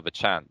Patriots a bit of a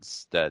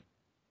chance that,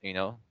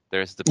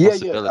 there's the Yeah, I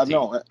possibility.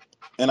 know,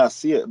 and I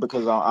see it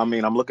because I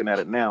mean I'm looking at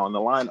it now, and the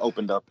line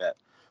opened up at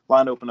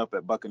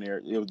Buccaneer.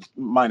 It was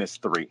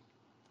 -3.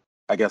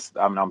 I guess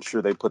I'm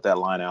sure they put that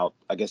line out.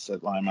 I guess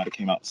that line might have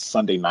came out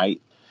Sunday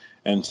night,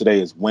 and today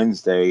is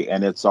Wednesday,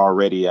 and it's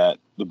already at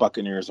the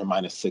Buccaneers are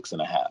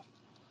 -6.5.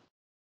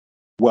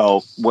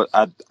 Well, what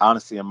I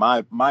honestly, in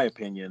my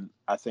opinion,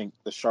 I think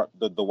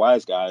the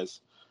wise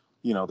guys,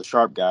 the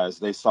sharp guys,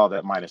 they saw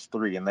that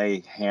 -3 and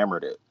they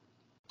hammered it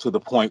to the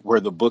point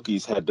where the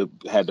bookies had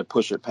to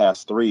push it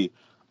past 3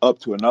 up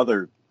to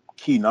another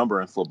key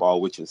number in football,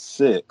 which is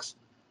 6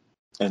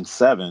 and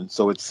 7.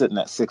 So it's sitting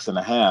at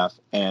 6.5.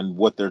 And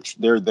what they're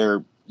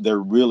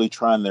really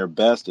trying their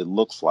best. It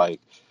looks like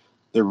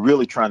they're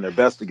really trying their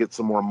best to get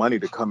some more money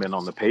to come in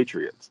on the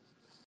Patriots.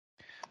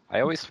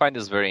 I always find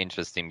this very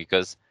interesting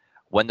because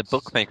when the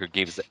bookmaker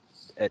gives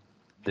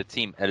the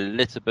team a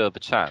little bit of a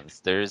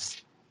chance,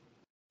 there's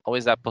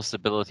always that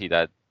possibility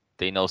that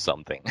they know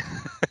something.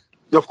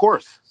 Of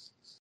course,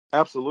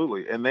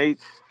 absolutely. And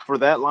for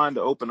that line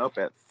to open up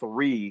at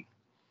 3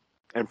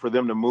 and for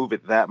them to move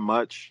it that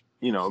much,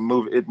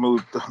 moved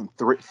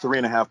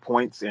 3.5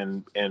 points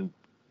in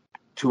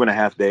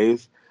 2.5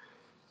 days.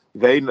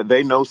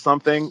 They know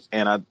something,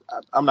 and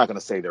I'm not going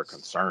to say they're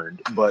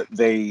concerned, but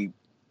they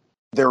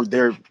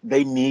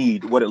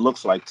need what it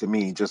looks like to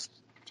me. Just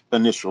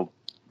initial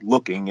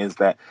looking is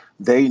that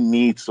they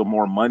need some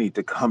more money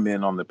to come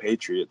in on the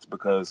Patriots,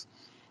 because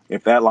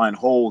if that line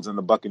holds and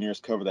the Buccaneers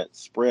cover that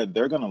spread,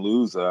 they're going to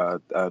lose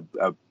a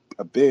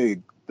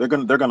big.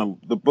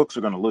 The books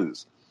are going to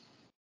lose.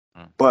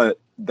 But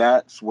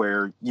that's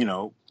where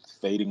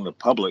fading the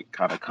public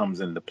kind of comes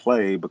into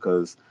play,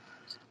 because,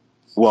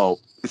 well,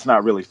 it's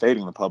not really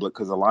fading the public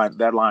because that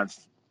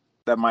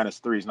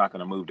 -3 is not going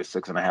to move to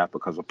 6.5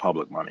 because of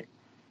public money.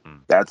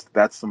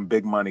 That's some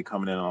big money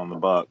coming in on the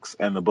Bucks,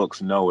 and the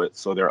books know it,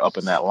 so they're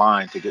upping that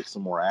line to get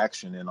some more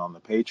action in on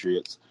the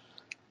Patriots.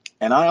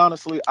 And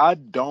I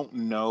don't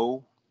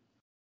know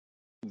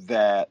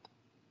that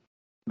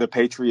the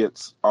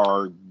Patriots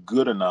are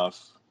good enough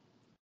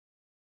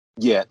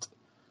yet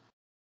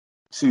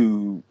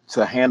to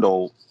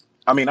handle.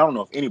 I mean, I don't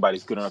know if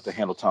anybody's good enough to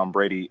handle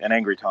an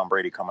angry Tom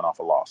Brady coming off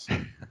a loss.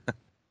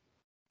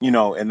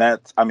 And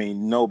that's, I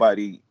mean,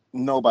 nobody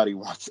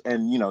wants,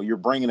 and you're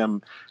bringing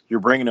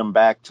him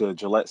back to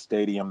Gillette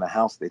Stadium, the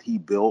house that he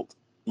built.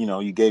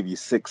 You gave you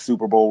 6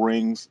 Super Bowl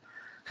rings,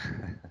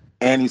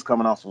 and he's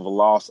coming off of a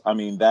loss. I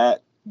mean,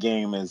 that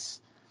game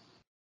is,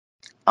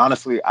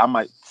 honestly, I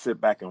might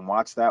sit back and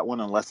watch that one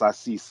unless I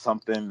see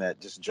something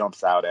that just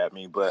jumps out at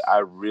me. But I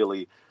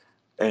really,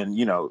 and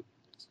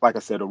like I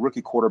said, a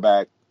rookie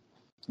quarterback.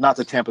 Not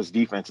that Tampa's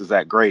defense is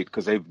that great,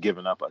 because they've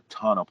given up a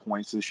ton of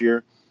points this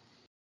year,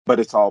 but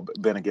it's all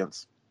been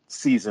against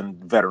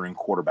seasoned veteran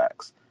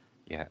quarterbacks.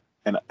 Yeah.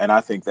 And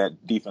I think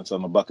that defense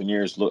on the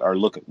Buccaneers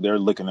they're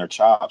licking their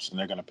chops, and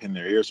they're going to pin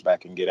their ears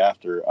back and get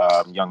after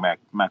young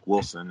Mac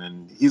Wilson,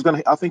 and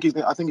I think he's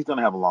going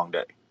to have a long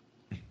day.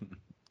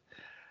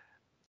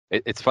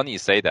 It's funny you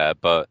say that,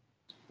 but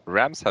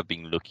Rams have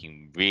been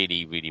looking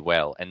really, really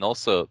well. And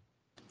also,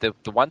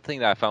 the one thing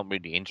that I found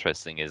really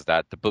interesting is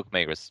that the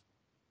bookmakers,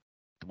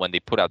 when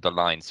they put out the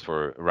lines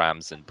for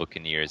Rams and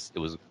Buccaneers, it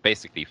was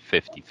basically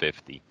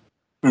 50-50.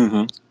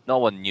 Mm-hmm. No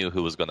one knew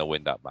who was going to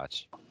win that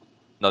match.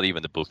 Not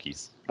even the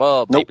bookies.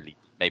 Well, Nope.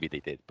 maybe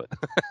they did, but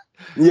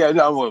yeah,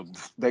 no, well,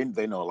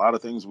 they know a lot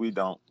of things we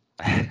don't.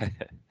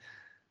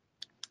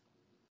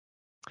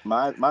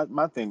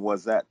 My thing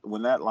was that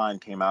when that line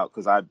came out,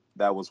 because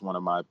that was one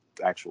of my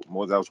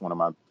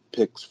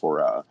picks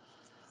for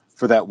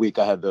that week.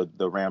 I had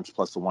the Rams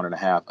plus the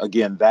 1.5.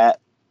 Again, that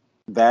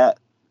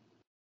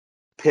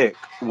pick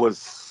was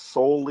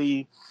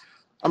solely,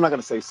 I'm not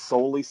going to say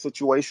solely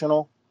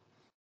situational,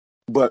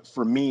 but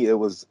for me it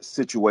was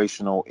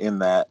situational in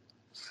that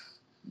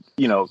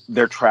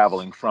they're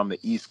traveling from the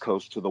East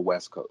Coast to the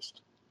West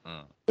Coast.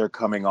 They're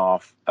coming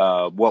off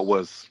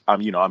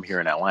I'm here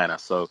in Atlanta,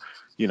 so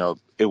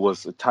it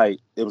was a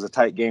tight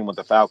game with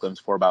the Falcons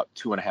for about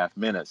 2.5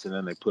 minutes, and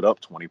then they put up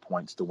 20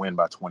 points to win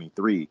by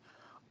 23.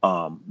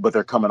 But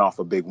they're coming off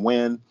a big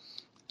win,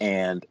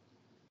 and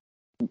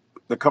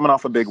they're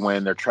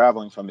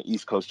traveling from the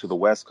East Coast to the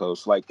West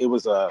Coast. Like, it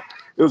was a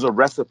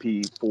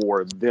recipe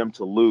for them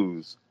to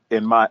lose,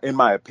 in my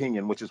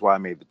opinion, which is why I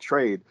made the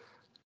trade.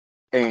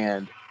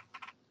 And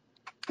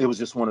it was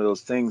just one of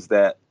those things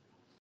that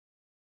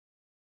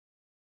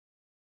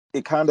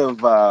it kind of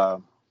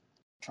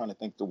trying to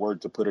think the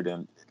word to put it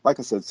in. Like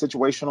I said,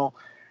 situational,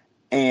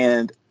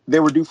 and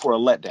they were due for a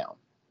letdown.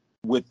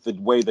 with the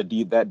way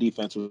that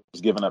defense was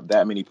giving up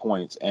that many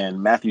points,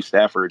 and Matthew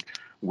Stafford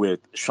with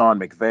Sean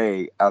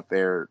McVay out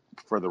there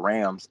for the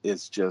Rams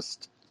is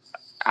just.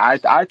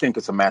 I think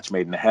it's a match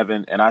made in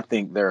heaven, and I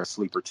think they're a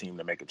sleeper team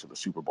to make it to the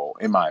Super Bowl,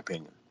 in my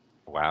opinion.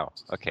 Wow.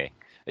 Okay.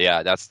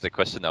 Yeah, that's the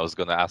question I was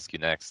going to ask you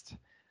next.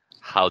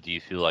 How do you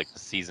feel like the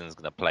season is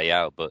going to play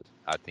out? But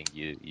I think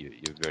you're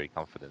very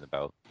confident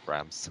about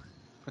Rams.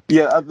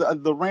 Yeah,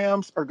 the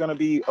Rams are going to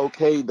be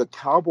okay. The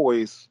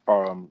Cowboys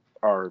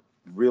are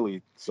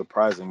really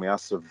surprising me. I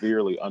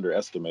severely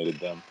underestimated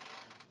them,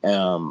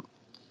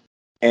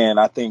 and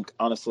I think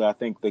honestly, I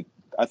think the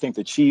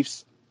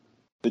Chiefs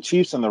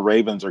and the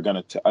Ravens are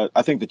going to.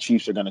 I think the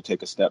Chiefs are going to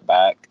take a step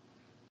back.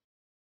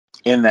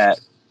 In that,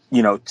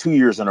 2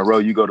 years in a row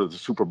you go to the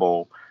Super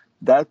Bowl.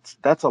 That's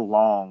a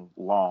long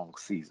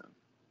season,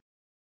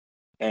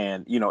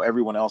 and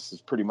everyone else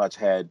has pretty much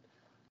had.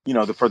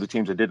 For the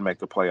teams that didn't make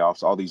the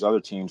playoffs, all these other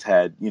teams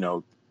had,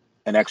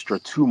 an extra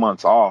 2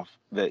 months off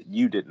that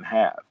you didn't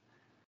have.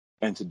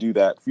 And to do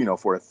that,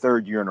 for a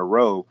third year in a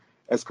row,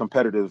 as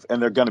competitive,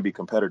 and they're going to be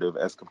competitive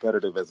as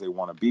they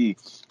want to be,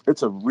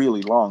 it's a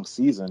really long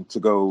season to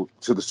go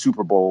to the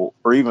Super Bowl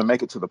or even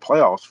make it to the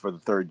playoffs for the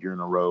third year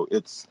in a row.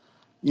 It's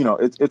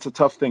a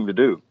tough thing to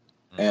do.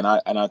 And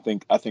I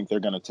think they're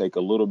going to take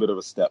a little bit of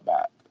a step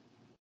back.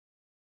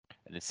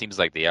 And it seems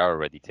like they are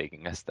already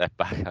taking a step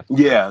back after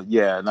Yeah,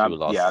 two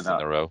losses in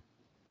a row.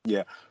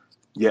 Yeah.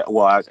 Yeah,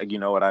 well, you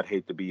know what? I'd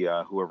hate to be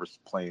whoever's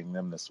playing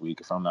them this week,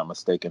 if I'm not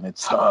mistaken.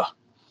 It's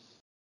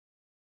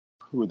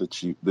who are the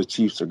Chiefs? The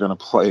Chiefs are going to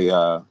play.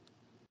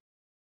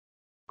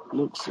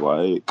 Looks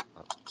like.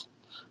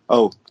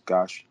 Oh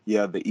gosh,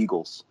 yeah, the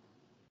Eagles.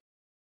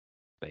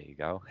 There you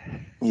go.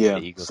 Yeah,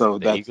 the Eagles. so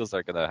The Eagles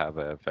are going to have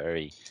a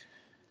very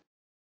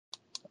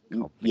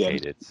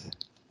complicated.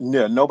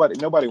 Yeah,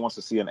 nobody wants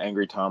to see an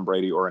angry Tom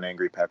Brady or an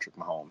angry Patrick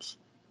Mahomes.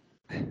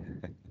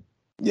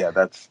 Yeah,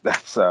 that's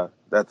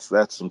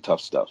some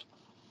tough stuff.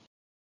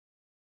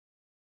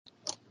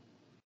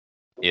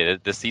 Yeah,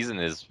 the season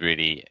is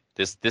really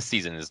this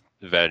season is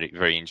very,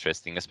 very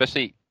interesting,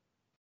 especially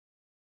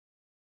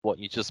what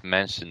you just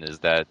mentioned is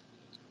that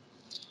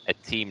a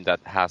team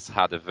that has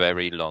had a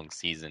very long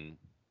season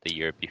the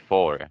year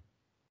before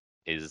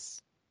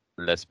is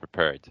less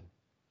prepared,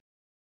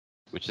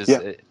 which is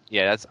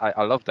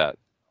I love that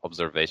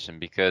observation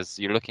because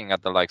you're looking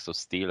at the likes of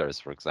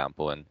Steelers, for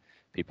example, and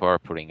people are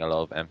putting a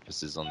lot of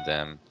emphasis on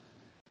them.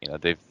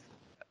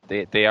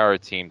 They are a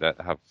team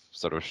that have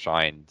sort of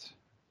shined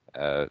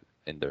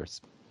in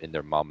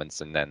their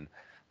moments, and then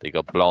they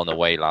got blown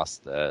away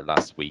last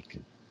week.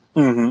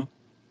 Mm-hmm.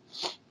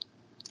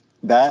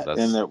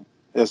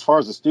 As far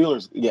as the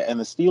Steelers, and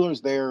the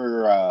Steelers,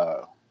 they're.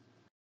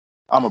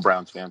 I'm a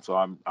Browns fan, so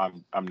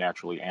I'm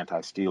naturally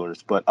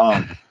anti-Steelers, but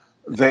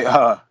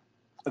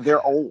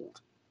they're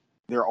old.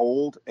 They're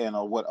old, and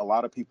what a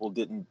lot of people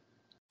didn't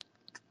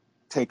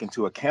take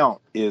into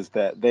account is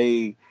that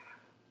they,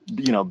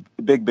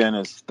 Big Ben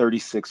is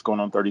 36, going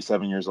on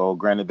 37 years old.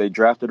 Granted, they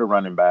drafted a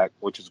running back,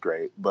 which is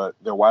great, but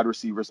their wide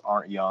receivers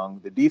aren't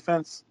young. The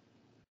defense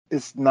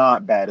is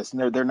not bad.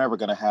 They're never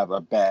going to have a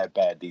bad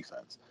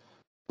defense,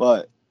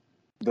 but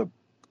the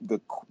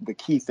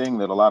key thing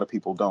that a lot of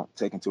people don't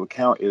take into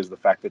account is the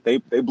fact that they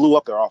blew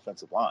up their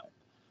offensive line.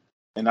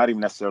 And not even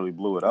necessarily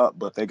blew it up,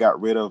 but they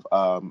got rid of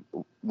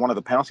one of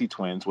the Pouncey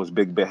twins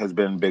has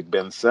been Big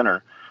Ben's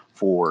center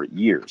for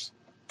years.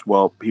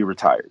 Well, he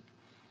retired.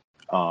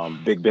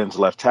 Big Ben's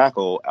left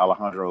tackle,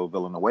 Alejandro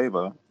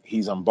Villanueva,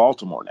 he's in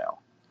Baltimore now.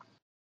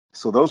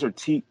 So those are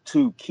two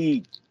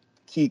key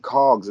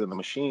cogs in the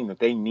machine that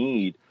they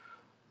need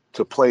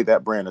to play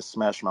that brand of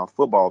smash mouth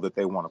football that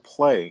they want to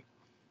play,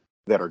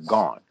 that are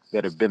gone,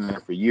 that have been there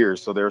for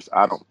years. So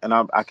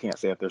I can't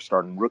say if they're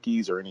starting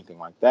rookies or anything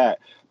like that,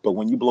 but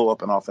when you blow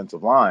up an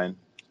offensive line,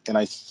 and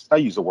I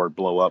use the word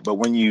blow up, but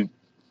when you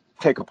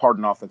take apart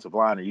an offensive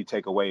line or you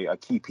take away a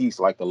key piece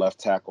like the left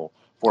tackle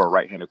for a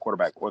right-handed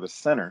quarterback or the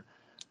center,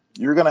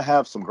 you're going to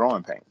have some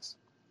growing pains.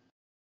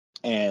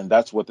 And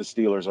that's what the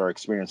Steelers are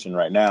experiencing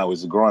right now,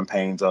 is the growing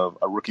pains of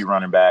a rookie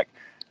running back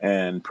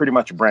and pretty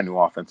much a brand new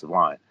offensive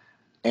line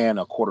and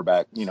a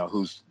quarterback,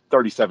 who's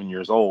 37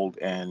 years old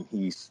and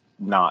he's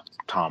not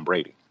Tom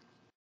Brady.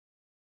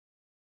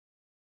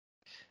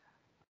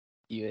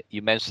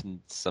 You mentioned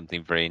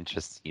something very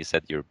interesting. You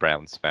said you're a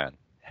Browns fan.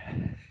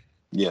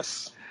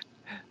 Yes.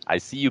 I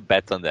see you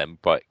bet on them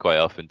quite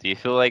often. Do you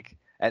feel like,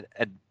 and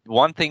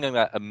one thing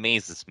that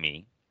amazes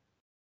me,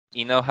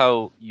 you know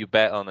how you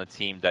bet on a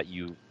team that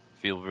you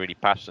feel really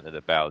passionate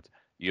about,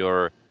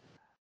 your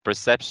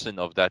perception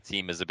of that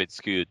team is a bit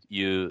skewed.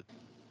 You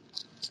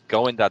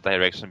go in that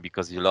direction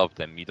because you love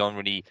them. You don't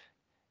really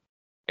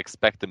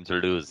expect them to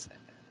lose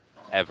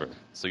ever.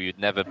 So you'd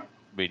never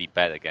really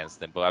bet against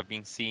them. But I've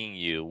been seeing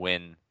you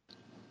win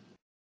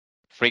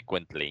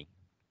frequently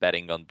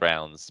betting on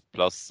Browns.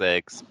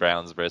 +6,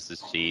 Browns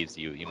versus Chiefs.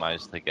 You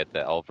managed to get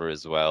the over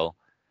as well.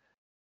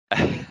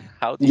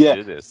 How do you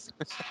do this?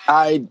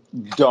 I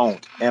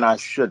don't, and I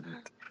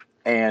shouldn't.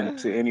 And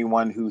to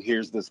anyone who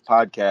hears this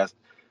podcast,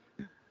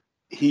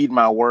 heed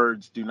my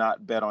words. Do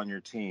not bet on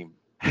your team.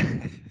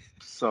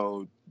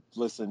 So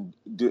listen,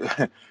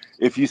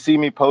 if you see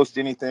me post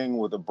anything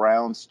with a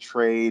Browns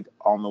trade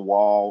on the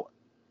wall,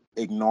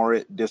 ignore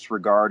it,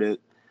 disregard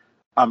it.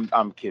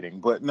 I'm kidding,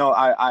 but no,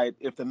 I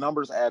if the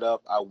numbers add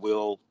up, I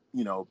will,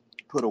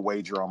 put a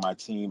wager on my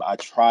team. I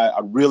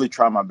really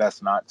try my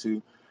best not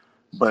to,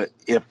 but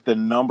if the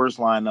numbers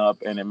line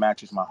up and it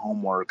matches my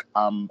homework,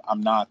 I'm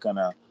not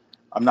gonna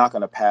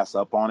pass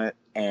up on it.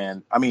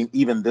 And I mean,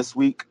 even this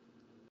week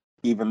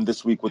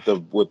with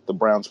the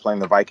Browns playing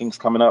the Vikings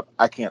coming up,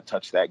 I can't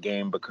touch that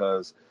game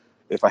because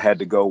if I had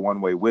to go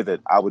one way with it,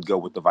 I would go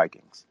with the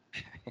Vikings.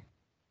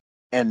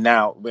 And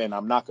now, man,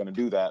 I'm not going to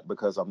do that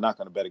because I'm not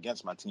going to bet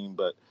against my team,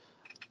 but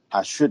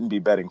I shouldn't be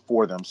betting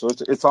for them. So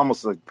it's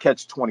almost a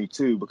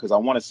catch-22 because I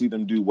want to see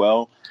them do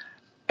well,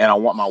 and I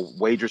want my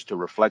wagers to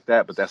reflect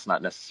that, but that's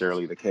not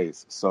necessarily the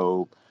case.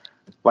 So,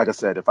 like I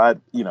said,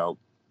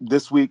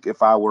 this week,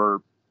 if I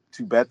were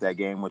to bet that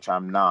game, which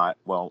I'm not,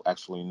 well,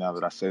 actually, now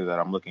that I say that,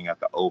 I'm looking at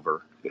the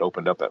over. It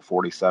opened up at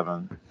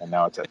 47, and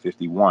now it's at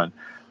 51.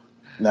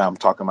 Now I'm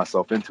talking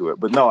myself into it,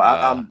 but no,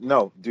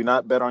 no. Do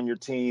not bet on your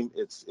team.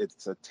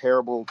 It's a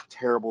terrible,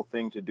 terrible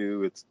thing to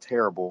do. It's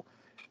terrible,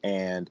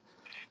 and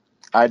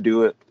I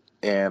do it,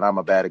 and I'm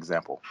a bad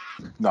example.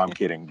 No, I'm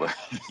kidding, but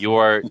You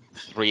are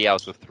 3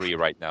 out of 3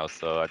 right now,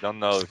 so I don't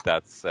know if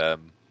that's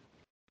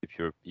if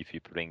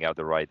you're putting out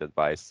the right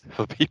advice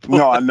for people.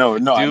 no, I know.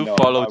 Do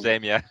follow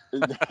Jemia.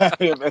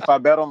 If I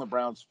bet on the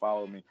Browns,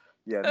 follow me.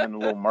 Yeah, and then the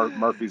little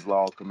Murphy's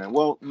Law will come in.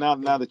 Well, now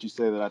that you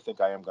say that, I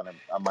think I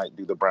might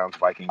do the Browns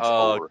Vikings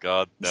Oh over.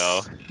 God,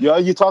 no! Yeah,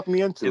 you talked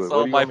me into It's it. all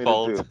What do you my want me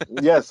fault. to do?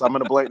 Yes, I'm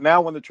gonna blame.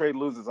 Now, when the trade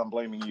loses, I'm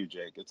blaming you,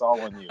 Jake. It's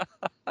all on you.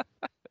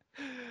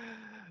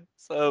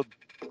 So,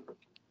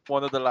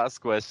 one of the last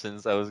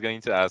questions I was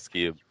going to ask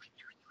you: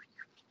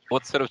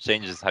 what sort of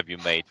changes have you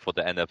made for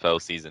the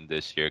NFL season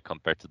this year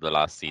compared to the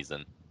last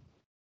season?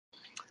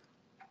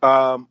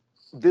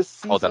 This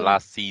season, or the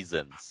last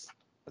seasons?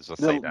 Let's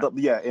just say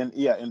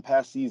that. in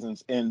past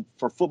seasons, and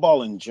for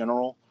football in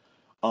general,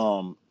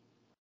 what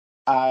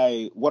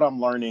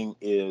I'm learning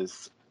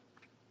is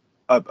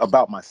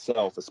about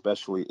myself,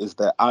 especially, is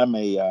that I'm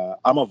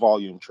a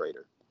volume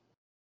trader,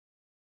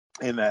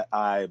 in that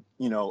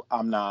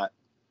I'm not,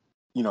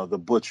 the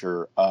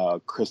butcher,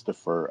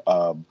 Christopher,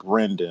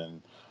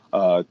 Brendan,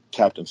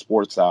 Captain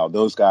Sports Owl,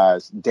 those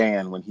guys,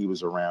 Dan, when he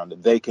was around,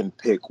 they can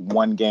pick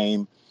one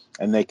game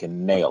and they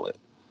can nail it,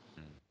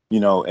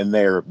 and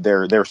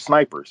they're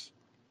snipers,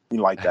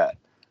 like that.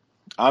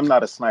 I'm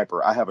not a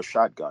sniper. I have a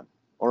shotgun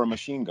or a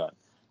machine gun,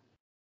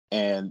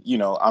 and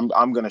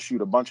I'm gonna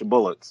shoot a bunch of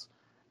bullets,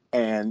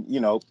 and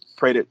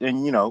pray to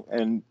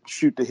and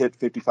shoot to hit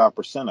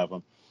 55% of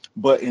them.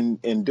 But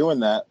in doing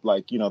that,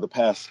 like the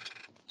past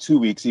 2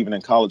 weeks, even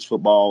in college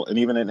football and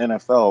even in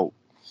NFL,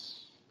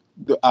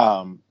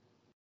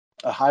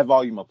 a high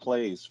volume of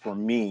plays for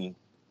me,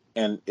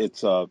 and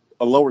it's a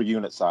lower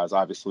unit size,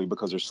 obviously,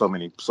 because there's so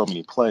many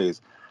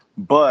plays,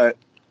 but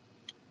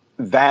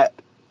that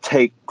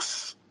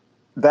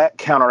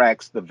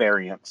counteracts the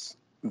variance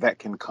that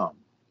can come.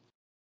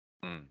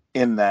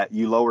 In that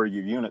you lower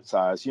your unit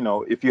size.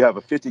 If you have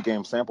a 50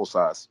 game sample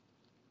size,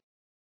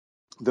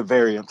 the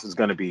variance is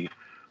going to be,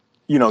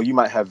 you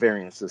might have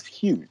variances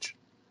huge.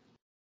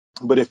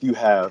 But if you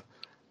have,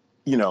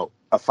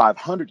 a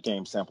 500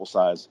 game sample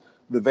size,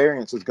 the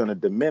variance is going to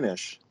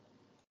diminish,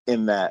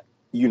 in that,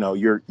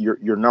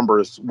 your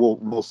numbers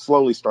will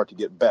slowly start to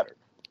get better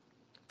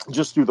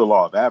just through the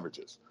law of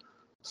averages.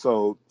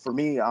 So for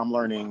me, I'm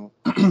learning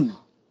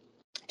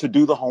to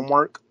do the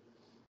homework,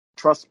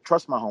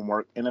 trust my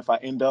homework. And if I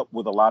end up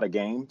with a lot of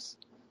games,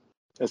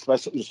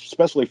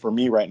 especially for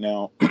me right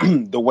now,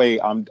 the way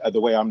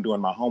I'm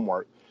doing my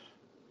homework,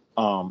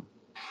 I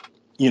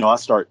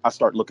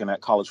start looking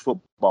at college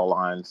football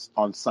lines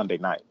on Sunday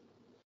night,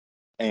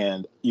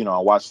 and I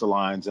watch the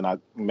lines, and I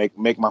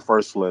make my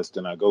first list,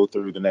 and I go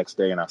through the next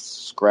day, and I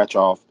scratch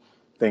off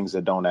things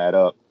that don't add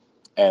up,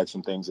 add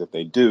some things that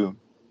they do.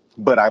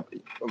 But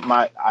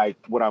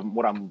what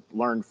I'm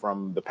learned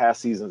from the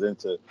past seasons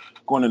into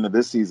going into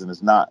this season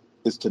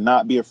is to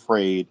not be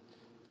afraid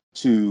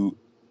to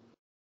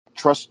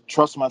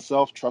trust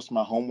myself, trust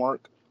my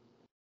homework.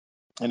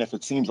 And if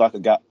it seems like I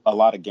got a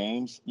lot of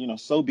games,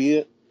 so be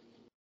it.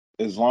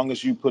 As long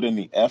as you put in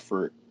the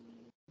effort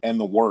and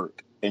the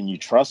work and you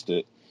trust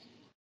it,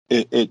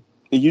 it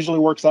usually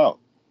works out.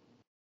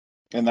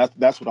 And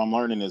that's what I'm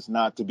learning, is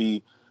not to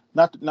be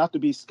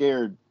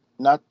scared,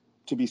 not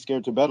to be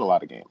scared to bet a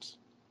lot of games.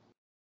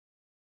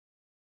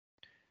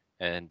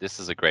 And this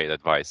is a great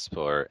advice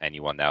for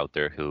anyone out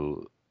there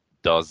who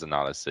does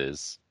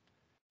analysis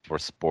for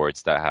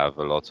sports that have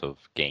a lot of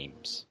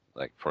games,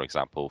 like, for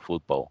example,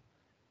 football.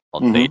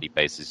 On daily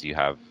basis, you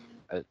have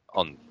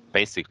on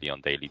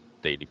daily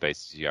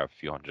basis, you have a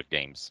few hundred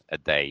games a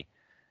day,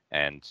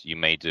 and you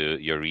may do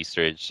your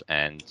research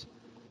and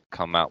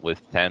come out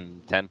with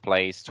 10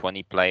 plays,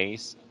 20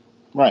 plays.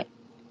 Right.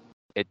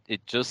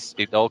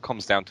 It all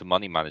comes down to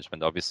money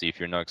management. Obviously, if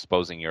you're not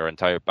exposing your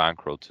entire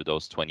bankroll to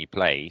those 20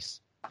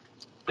 plays,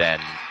 then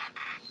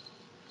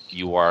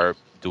you are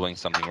doing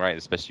something right,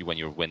 especially when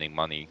you're winning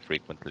money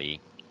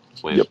frequently.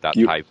 with Yep. that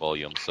high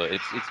volume. So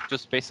it's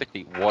just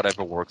basically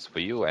whatever works for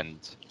you, and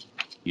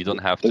you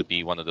don't have to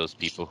be one of those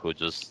people who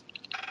just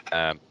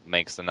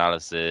makes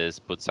analysis,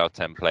 puts out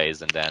 10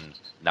 plays, and then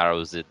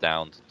narrows it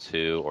down to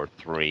 2 or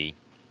 3,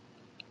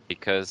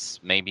 because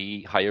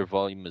maybe higher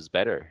volume is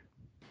better.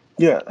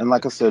 Yeah, and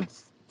like I said,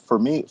 for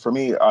me,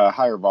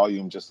 higher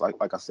volume, just like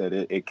I said,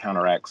 it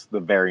counteracts the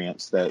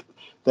variance that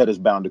is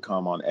bound to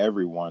come on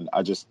everyone.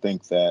 I just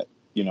think that,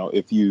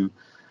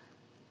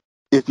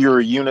 if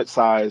your unit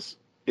size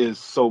is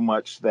so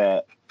much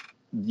that,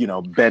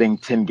 betting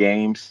 10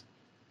 games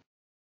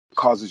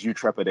causes you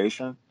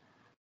trepidation,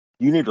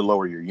 you need to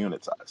lower your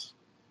unit size.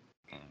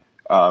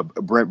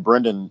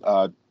 Brendan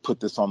put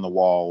this on the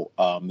wall.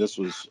 This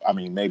was,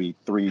 maybe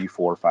 3,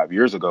 4, 5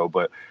 years ago,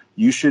 but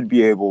you should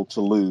be able to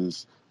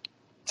lose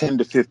 10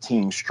 to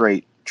 15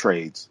 straight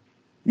trades.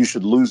 You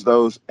should lose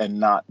those and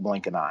not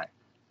blink an eye,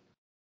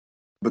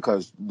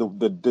 because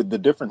the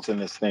difference in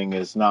this thing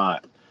is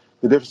not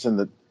the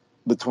difference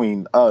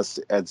between us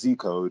at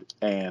ZCode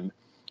and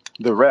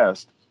the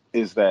rest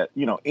is that,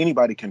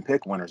 anybody can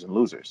pick winners and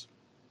losers.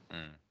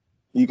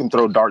 You can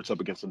throw darts up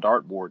against a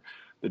dartboard.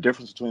 The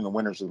difference between the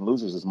winners and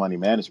losers is money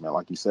management,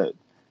 like you said.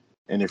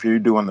 And if you're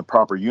doing the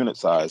proper unit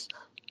size,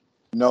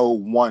 no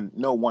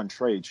one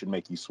trade should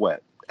make you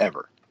sweat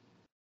ever.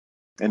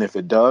 And if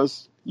it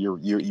does,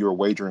 you're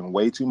wagering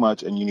way too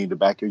much, and you need to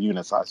back your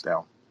unit size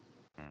down.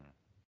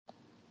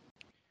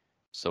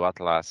 So at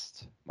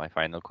last, my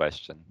final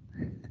question.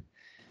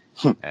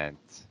 And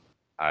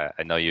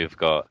I know you've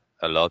got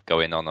a lot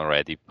going on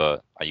already,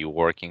 but are you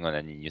working on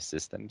any new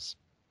systems?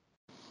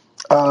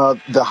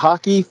 The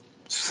hockey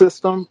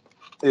system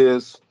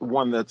is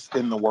one that's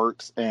in the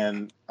works,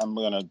 and I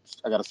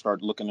got to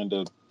start looking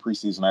into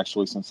preseason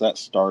actually, since that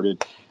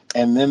started.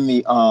 And then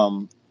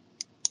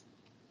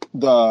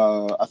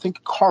I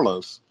think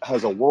Carlos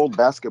has a world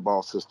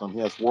basketball system. He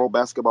has World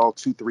Basketball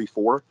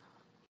 234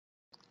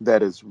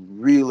 that is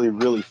really,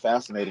 really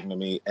fascinating to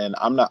me. And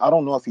I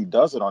don't know if he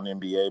does it on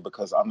NBA,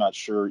 because I'm not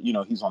sure,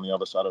 he's on the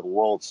other side of the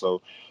world.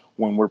 So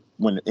when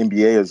the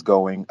NBA is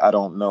going, I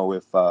don't know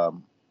if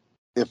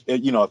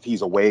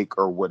he's awake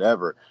or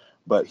whatever,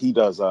 but he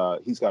does,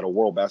 he's got a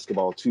World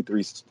Basketball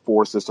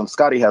 234 system.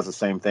 Scotty has the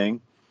same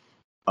thing.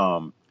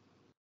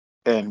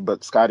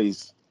 But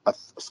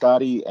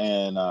Scotty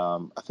and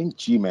I think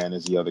G-Man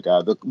is the other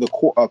guy. The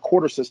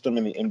quarter system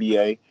in the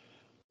NBA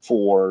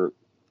for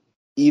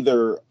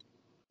either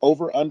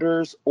over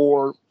unders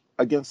or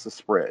against the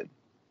spread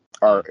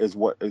is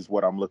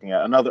what I'm looking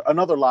at.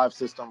 Another live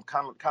system,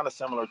 kind of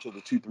similar to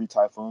the 2-3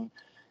 Typhoon,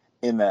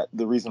 in that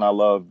the reason I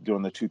love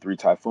doing the 2-3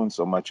 Typhoon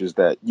so much is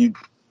that you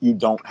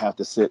don't have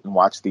to sit and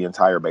watch the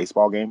entire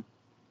baseball game.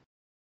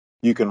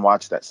 You can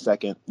watch the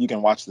second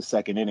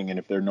inning, and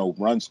if there are no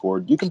runs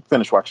scored, you can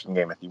finish watching the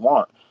game if you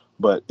want.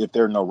 But if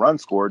there are no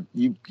runs scored,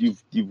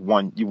 you've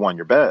won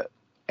your bet,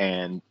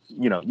 and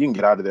you can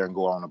get out of there and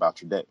go on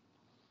about your day.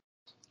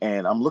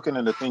 And I'm looking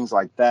into things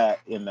like that,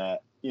 in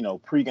that,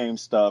 pregame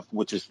stuff,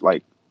 which is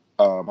like,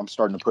 I'm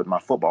starting to put my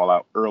football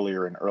out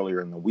earlier and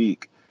earlier in the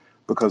week,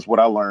 because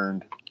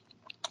one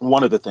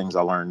of the things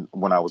I learned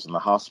when I was in the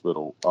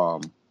hospital,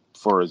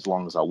 for as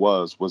long as I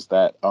was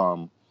that,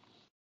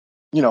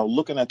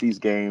 looking at these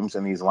games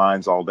and these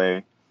lines all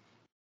day,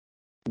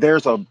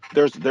 there's a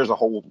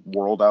whole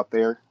world out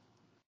there,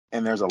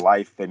 and there's a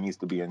life that needs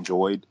to be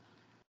enjoyed.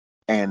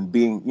 And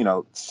being,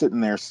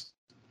 sitting there,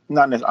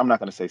 I'm not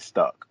going to say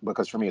stuck,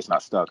 because for me it's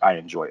not stuck. I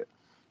enjoy it.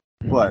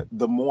 But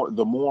the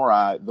more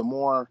I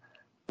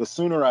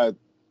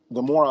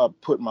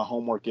put my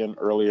homework in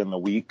early in the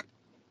week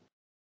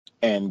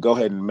and go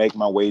ahead and make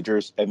my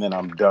wagers, and then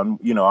I'm done.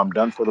 I'm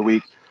done for the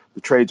week.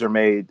 The trades are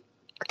made.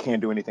 I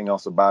can't do anything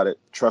else about it.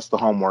 Trust the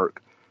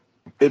homework.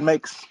 It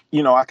makes,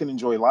 I can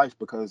enjoy life,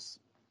 because,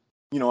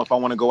 if I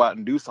want to go out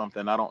and do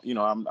something,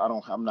 I'm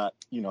not,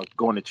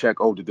 going to check,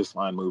 oh, did this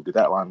line move? Did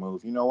that line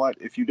move? You know what?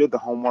 If you did the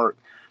homework,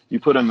 you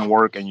put in the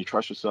work, and you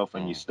trust yourself,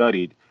 and you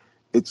studied,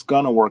 it's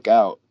going to work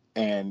out.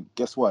 And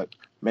guess what?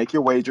 Make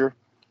your wager,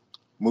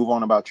 move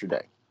on about your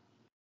day.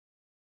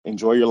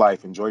 Enjoy your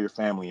life, enjoy your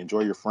family,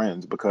 enjoy your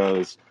friends,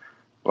 because,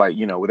 like,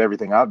 with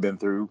everything I've been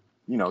through,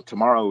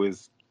 tomorrow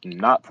is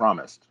not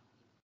promised.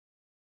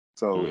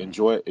 So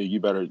enjoy it. You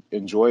better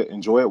enjoy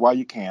it while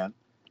you can,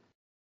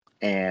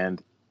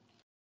 and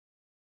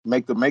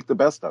make the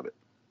best of it.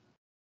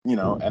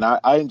 And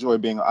I enjoy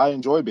being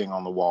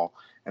on the wall,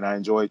 and I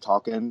enjoy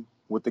talking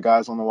with the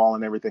guys on the wall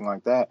and everything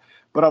like that.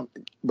 But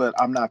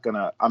I'm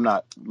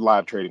not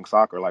live trading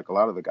soccer like a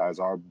lot of the guys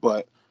are,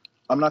 but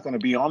I'm not gonna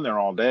be on there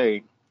all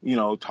day,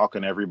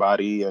 talking to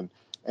everybody and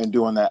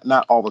doing that.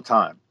 Not all the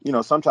time.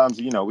 Sometimes,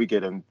 we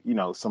get in,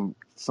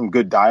 some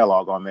good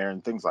dialogue on there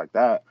and things like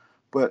that.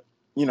 But,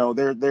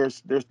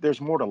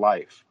 there's more to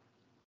life.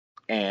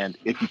 And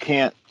if you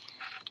can't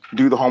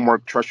do the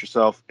homework, trust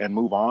yourself, and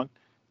move on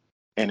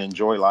and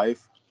enjoy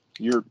life,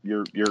 you're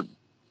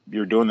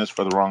doing this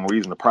for the wrong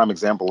reason. The prime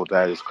example of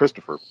that is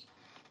Christopher.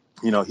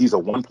 He's a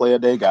one play a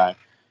day guy,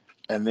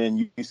 and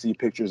then you see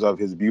pictures of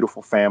his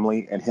beautiful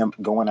family and him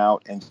going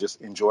out and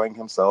just enjoying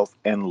himself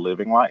and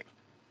living life.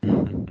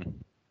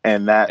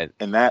 And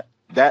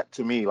that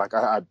to me, like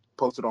I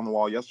posted on the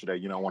wall yesterday,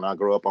 when I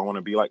grow up, I want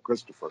to be like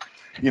Christopher,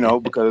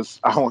 because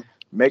I want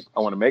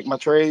to make my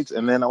trades,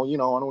 and then I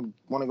want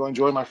to go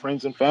enjoy my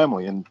friends and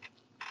family, and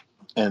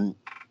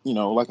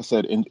like I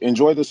said,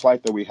 enjoy this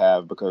life that we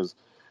have, because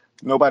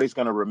nobody's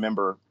going to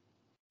remember,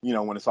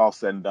 when it's all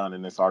said and done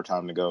and it's our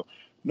time to go,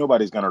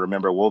 nobody's going to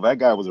remember, well, that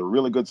guy was a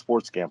really good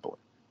sports gambler.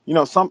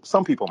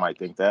 Some people might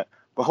think that,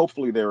 but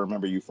hopefully they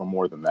remember you for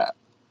more than that.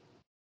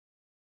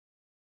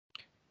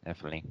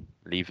 Definitely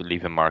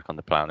leave a mark on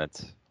the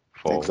planet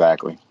for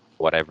exactly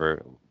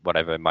whatever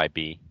it might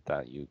be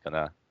that you're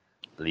gonna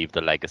leave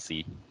the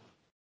legacy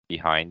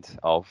behind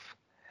of.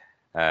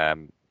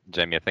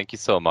 Jemia, thank you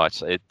so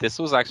much. This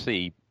was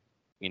actually,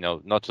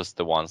 not just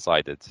the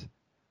one-sided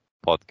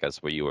podcast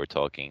where you were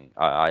talking.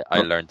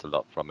 I learned a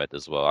lot from it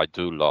as well. I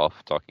do love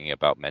talking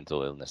about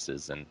mental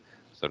illnesses and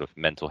sort of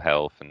mental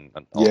health and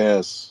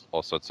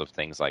all sorts of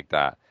things like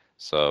that.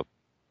 So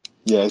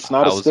yeah, it's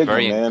not a stigma, man. I was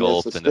very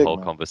engulfed in the whole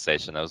stigma.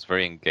 conversation. I was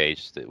very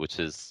engaged, which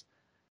is,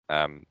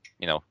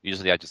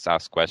 usually I just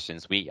ask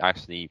questions. We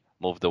actually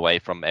moved away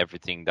from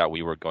everything that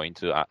we were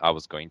I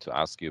was going to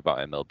ask you about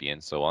MLB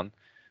and so on.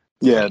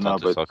 Yeah,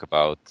 but talk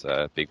about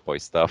big boy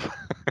stuff.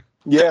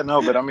 Yeah,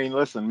 no, but I mean,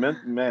 listen,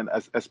 man,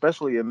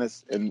 especially in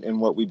this, in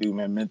what we do,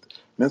 man,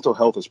 mental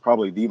health is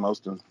probably the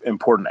most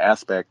important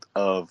aspect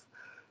of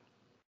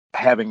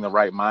having the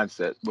right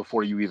mindset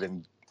before you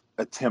even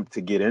attempt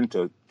to get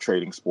into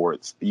trading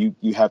sports. You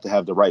have to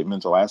have the right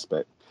mental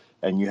aspect,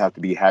 and you have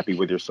to be happy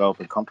with yourself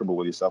and comfortable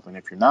with yourself. And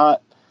if you're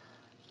not,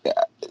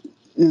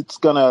 it's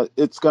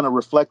gonna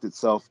reflect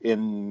itself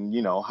in,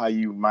 how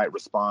you might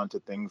respond to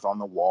things on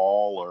the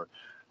wall, or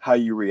how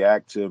you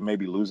react to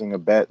maybe losing a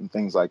bet and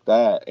things like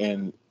that.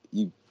 And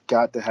you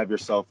got to have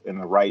yourself in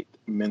the right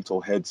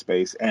mental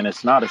headspace. And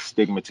it's not a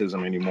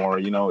stigmatism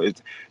anymore.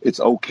 It's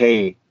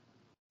okay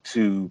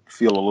to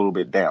feel a little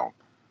bit down.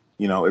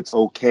 It's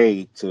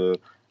okay to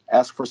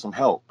ask for some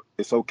help.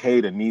 It's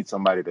okay to need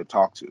somebody to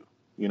talk to.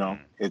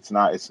 It's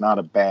not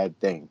a bad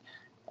thing.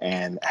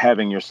 And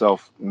having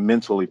yourself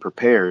mentally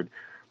prepared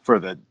for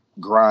the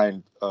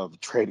grind of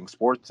trading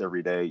sports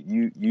every day,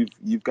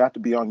 you've got to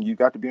be on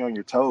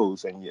your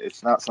toes, and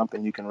it's not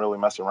something you can really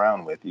mess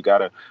around with. You got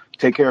to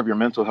take care of your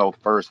mental health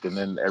first, and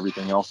then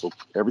everything else will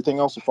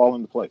fall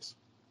into place.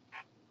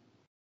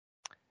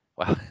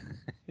 Well,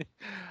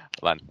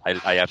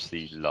 I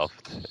actually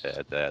loved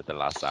the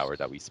last hour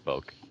that we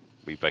spoke.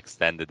 We've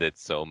extended it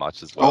so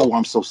much as well. Oh,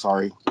 I'm so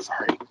sorry.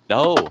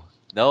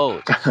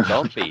 No,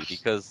 don't be,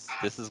 because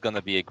this is going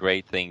to be a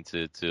great thing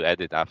to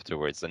edit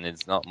afterwards, and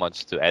it's not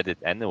much to edit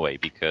anyway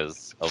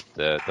because of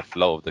the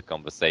flow of the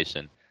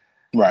conversation,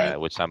 right?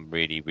 Which I'm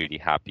really, really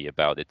happy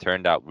about. It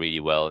turned out really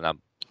well, and I'm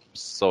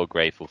so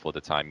grateful for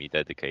the time you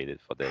dedicated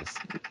for this.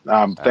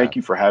 Thank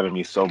you for having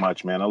me so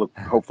much, man.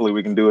 Hopefully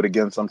we can do it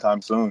again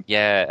sometime soon.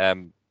 Yeah,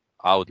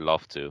 I would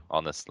love to,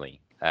 honestly.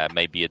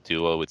 Maybe a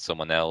duo with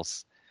someone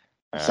else.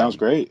 Sounds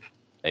great.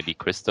 Maybe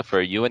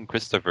Christopher. You and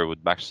Christopher would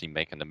actually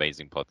make an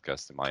amazing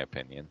podcast, in my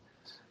opinion.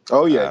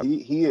 Oh yeah,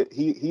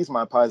 he's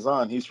my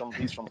paisan. He's from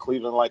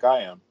Cleveland, like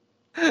I am.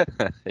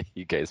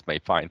 You guys may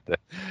find the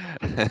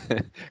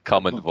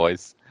common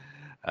voice.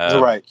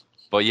 Right.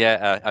 But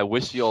yeah, I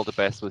wish you all the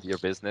best with your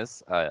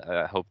business.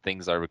 I hope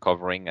things are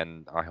recovering,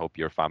 and I hope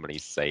your family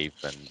is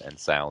safe and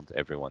sound.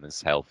 Everyone is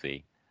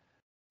healthy.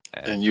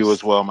 And you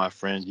as well, my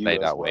friend. Stay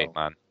that way,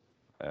 man.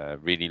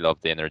 Really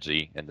love the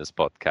energy in this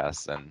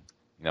podcast, and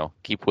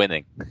keep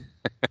winning.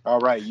 All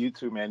right, you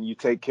too, man. You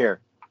take care.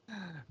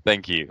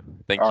 Thank you.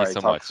 Thank you so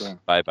much. Soon.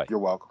 Bye-bye. You're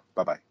welcome.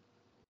 Bye-bye.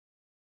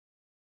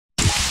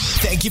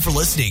 Thank you for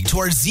listening to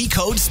our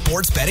ZCode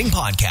Sports Betting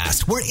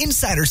Podcast, where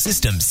insider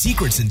systems,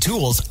 secrets, and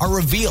tools are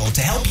revealed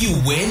to help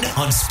you win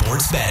on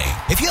sports betting.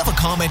 If you have a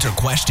comment or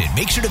question,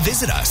 make sure to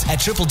visit us at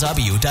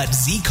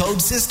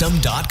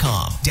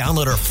www.zcodesystem.com.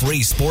 Download our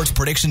free sports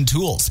prediction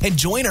tools and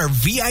join our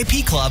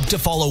VIP club to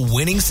follow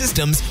winning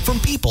systems from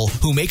people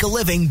who make a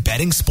living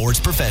betting sports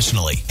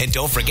professionally. And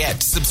don't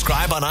forget to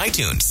subscribe on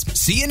iTunes.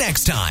 See you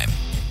next time.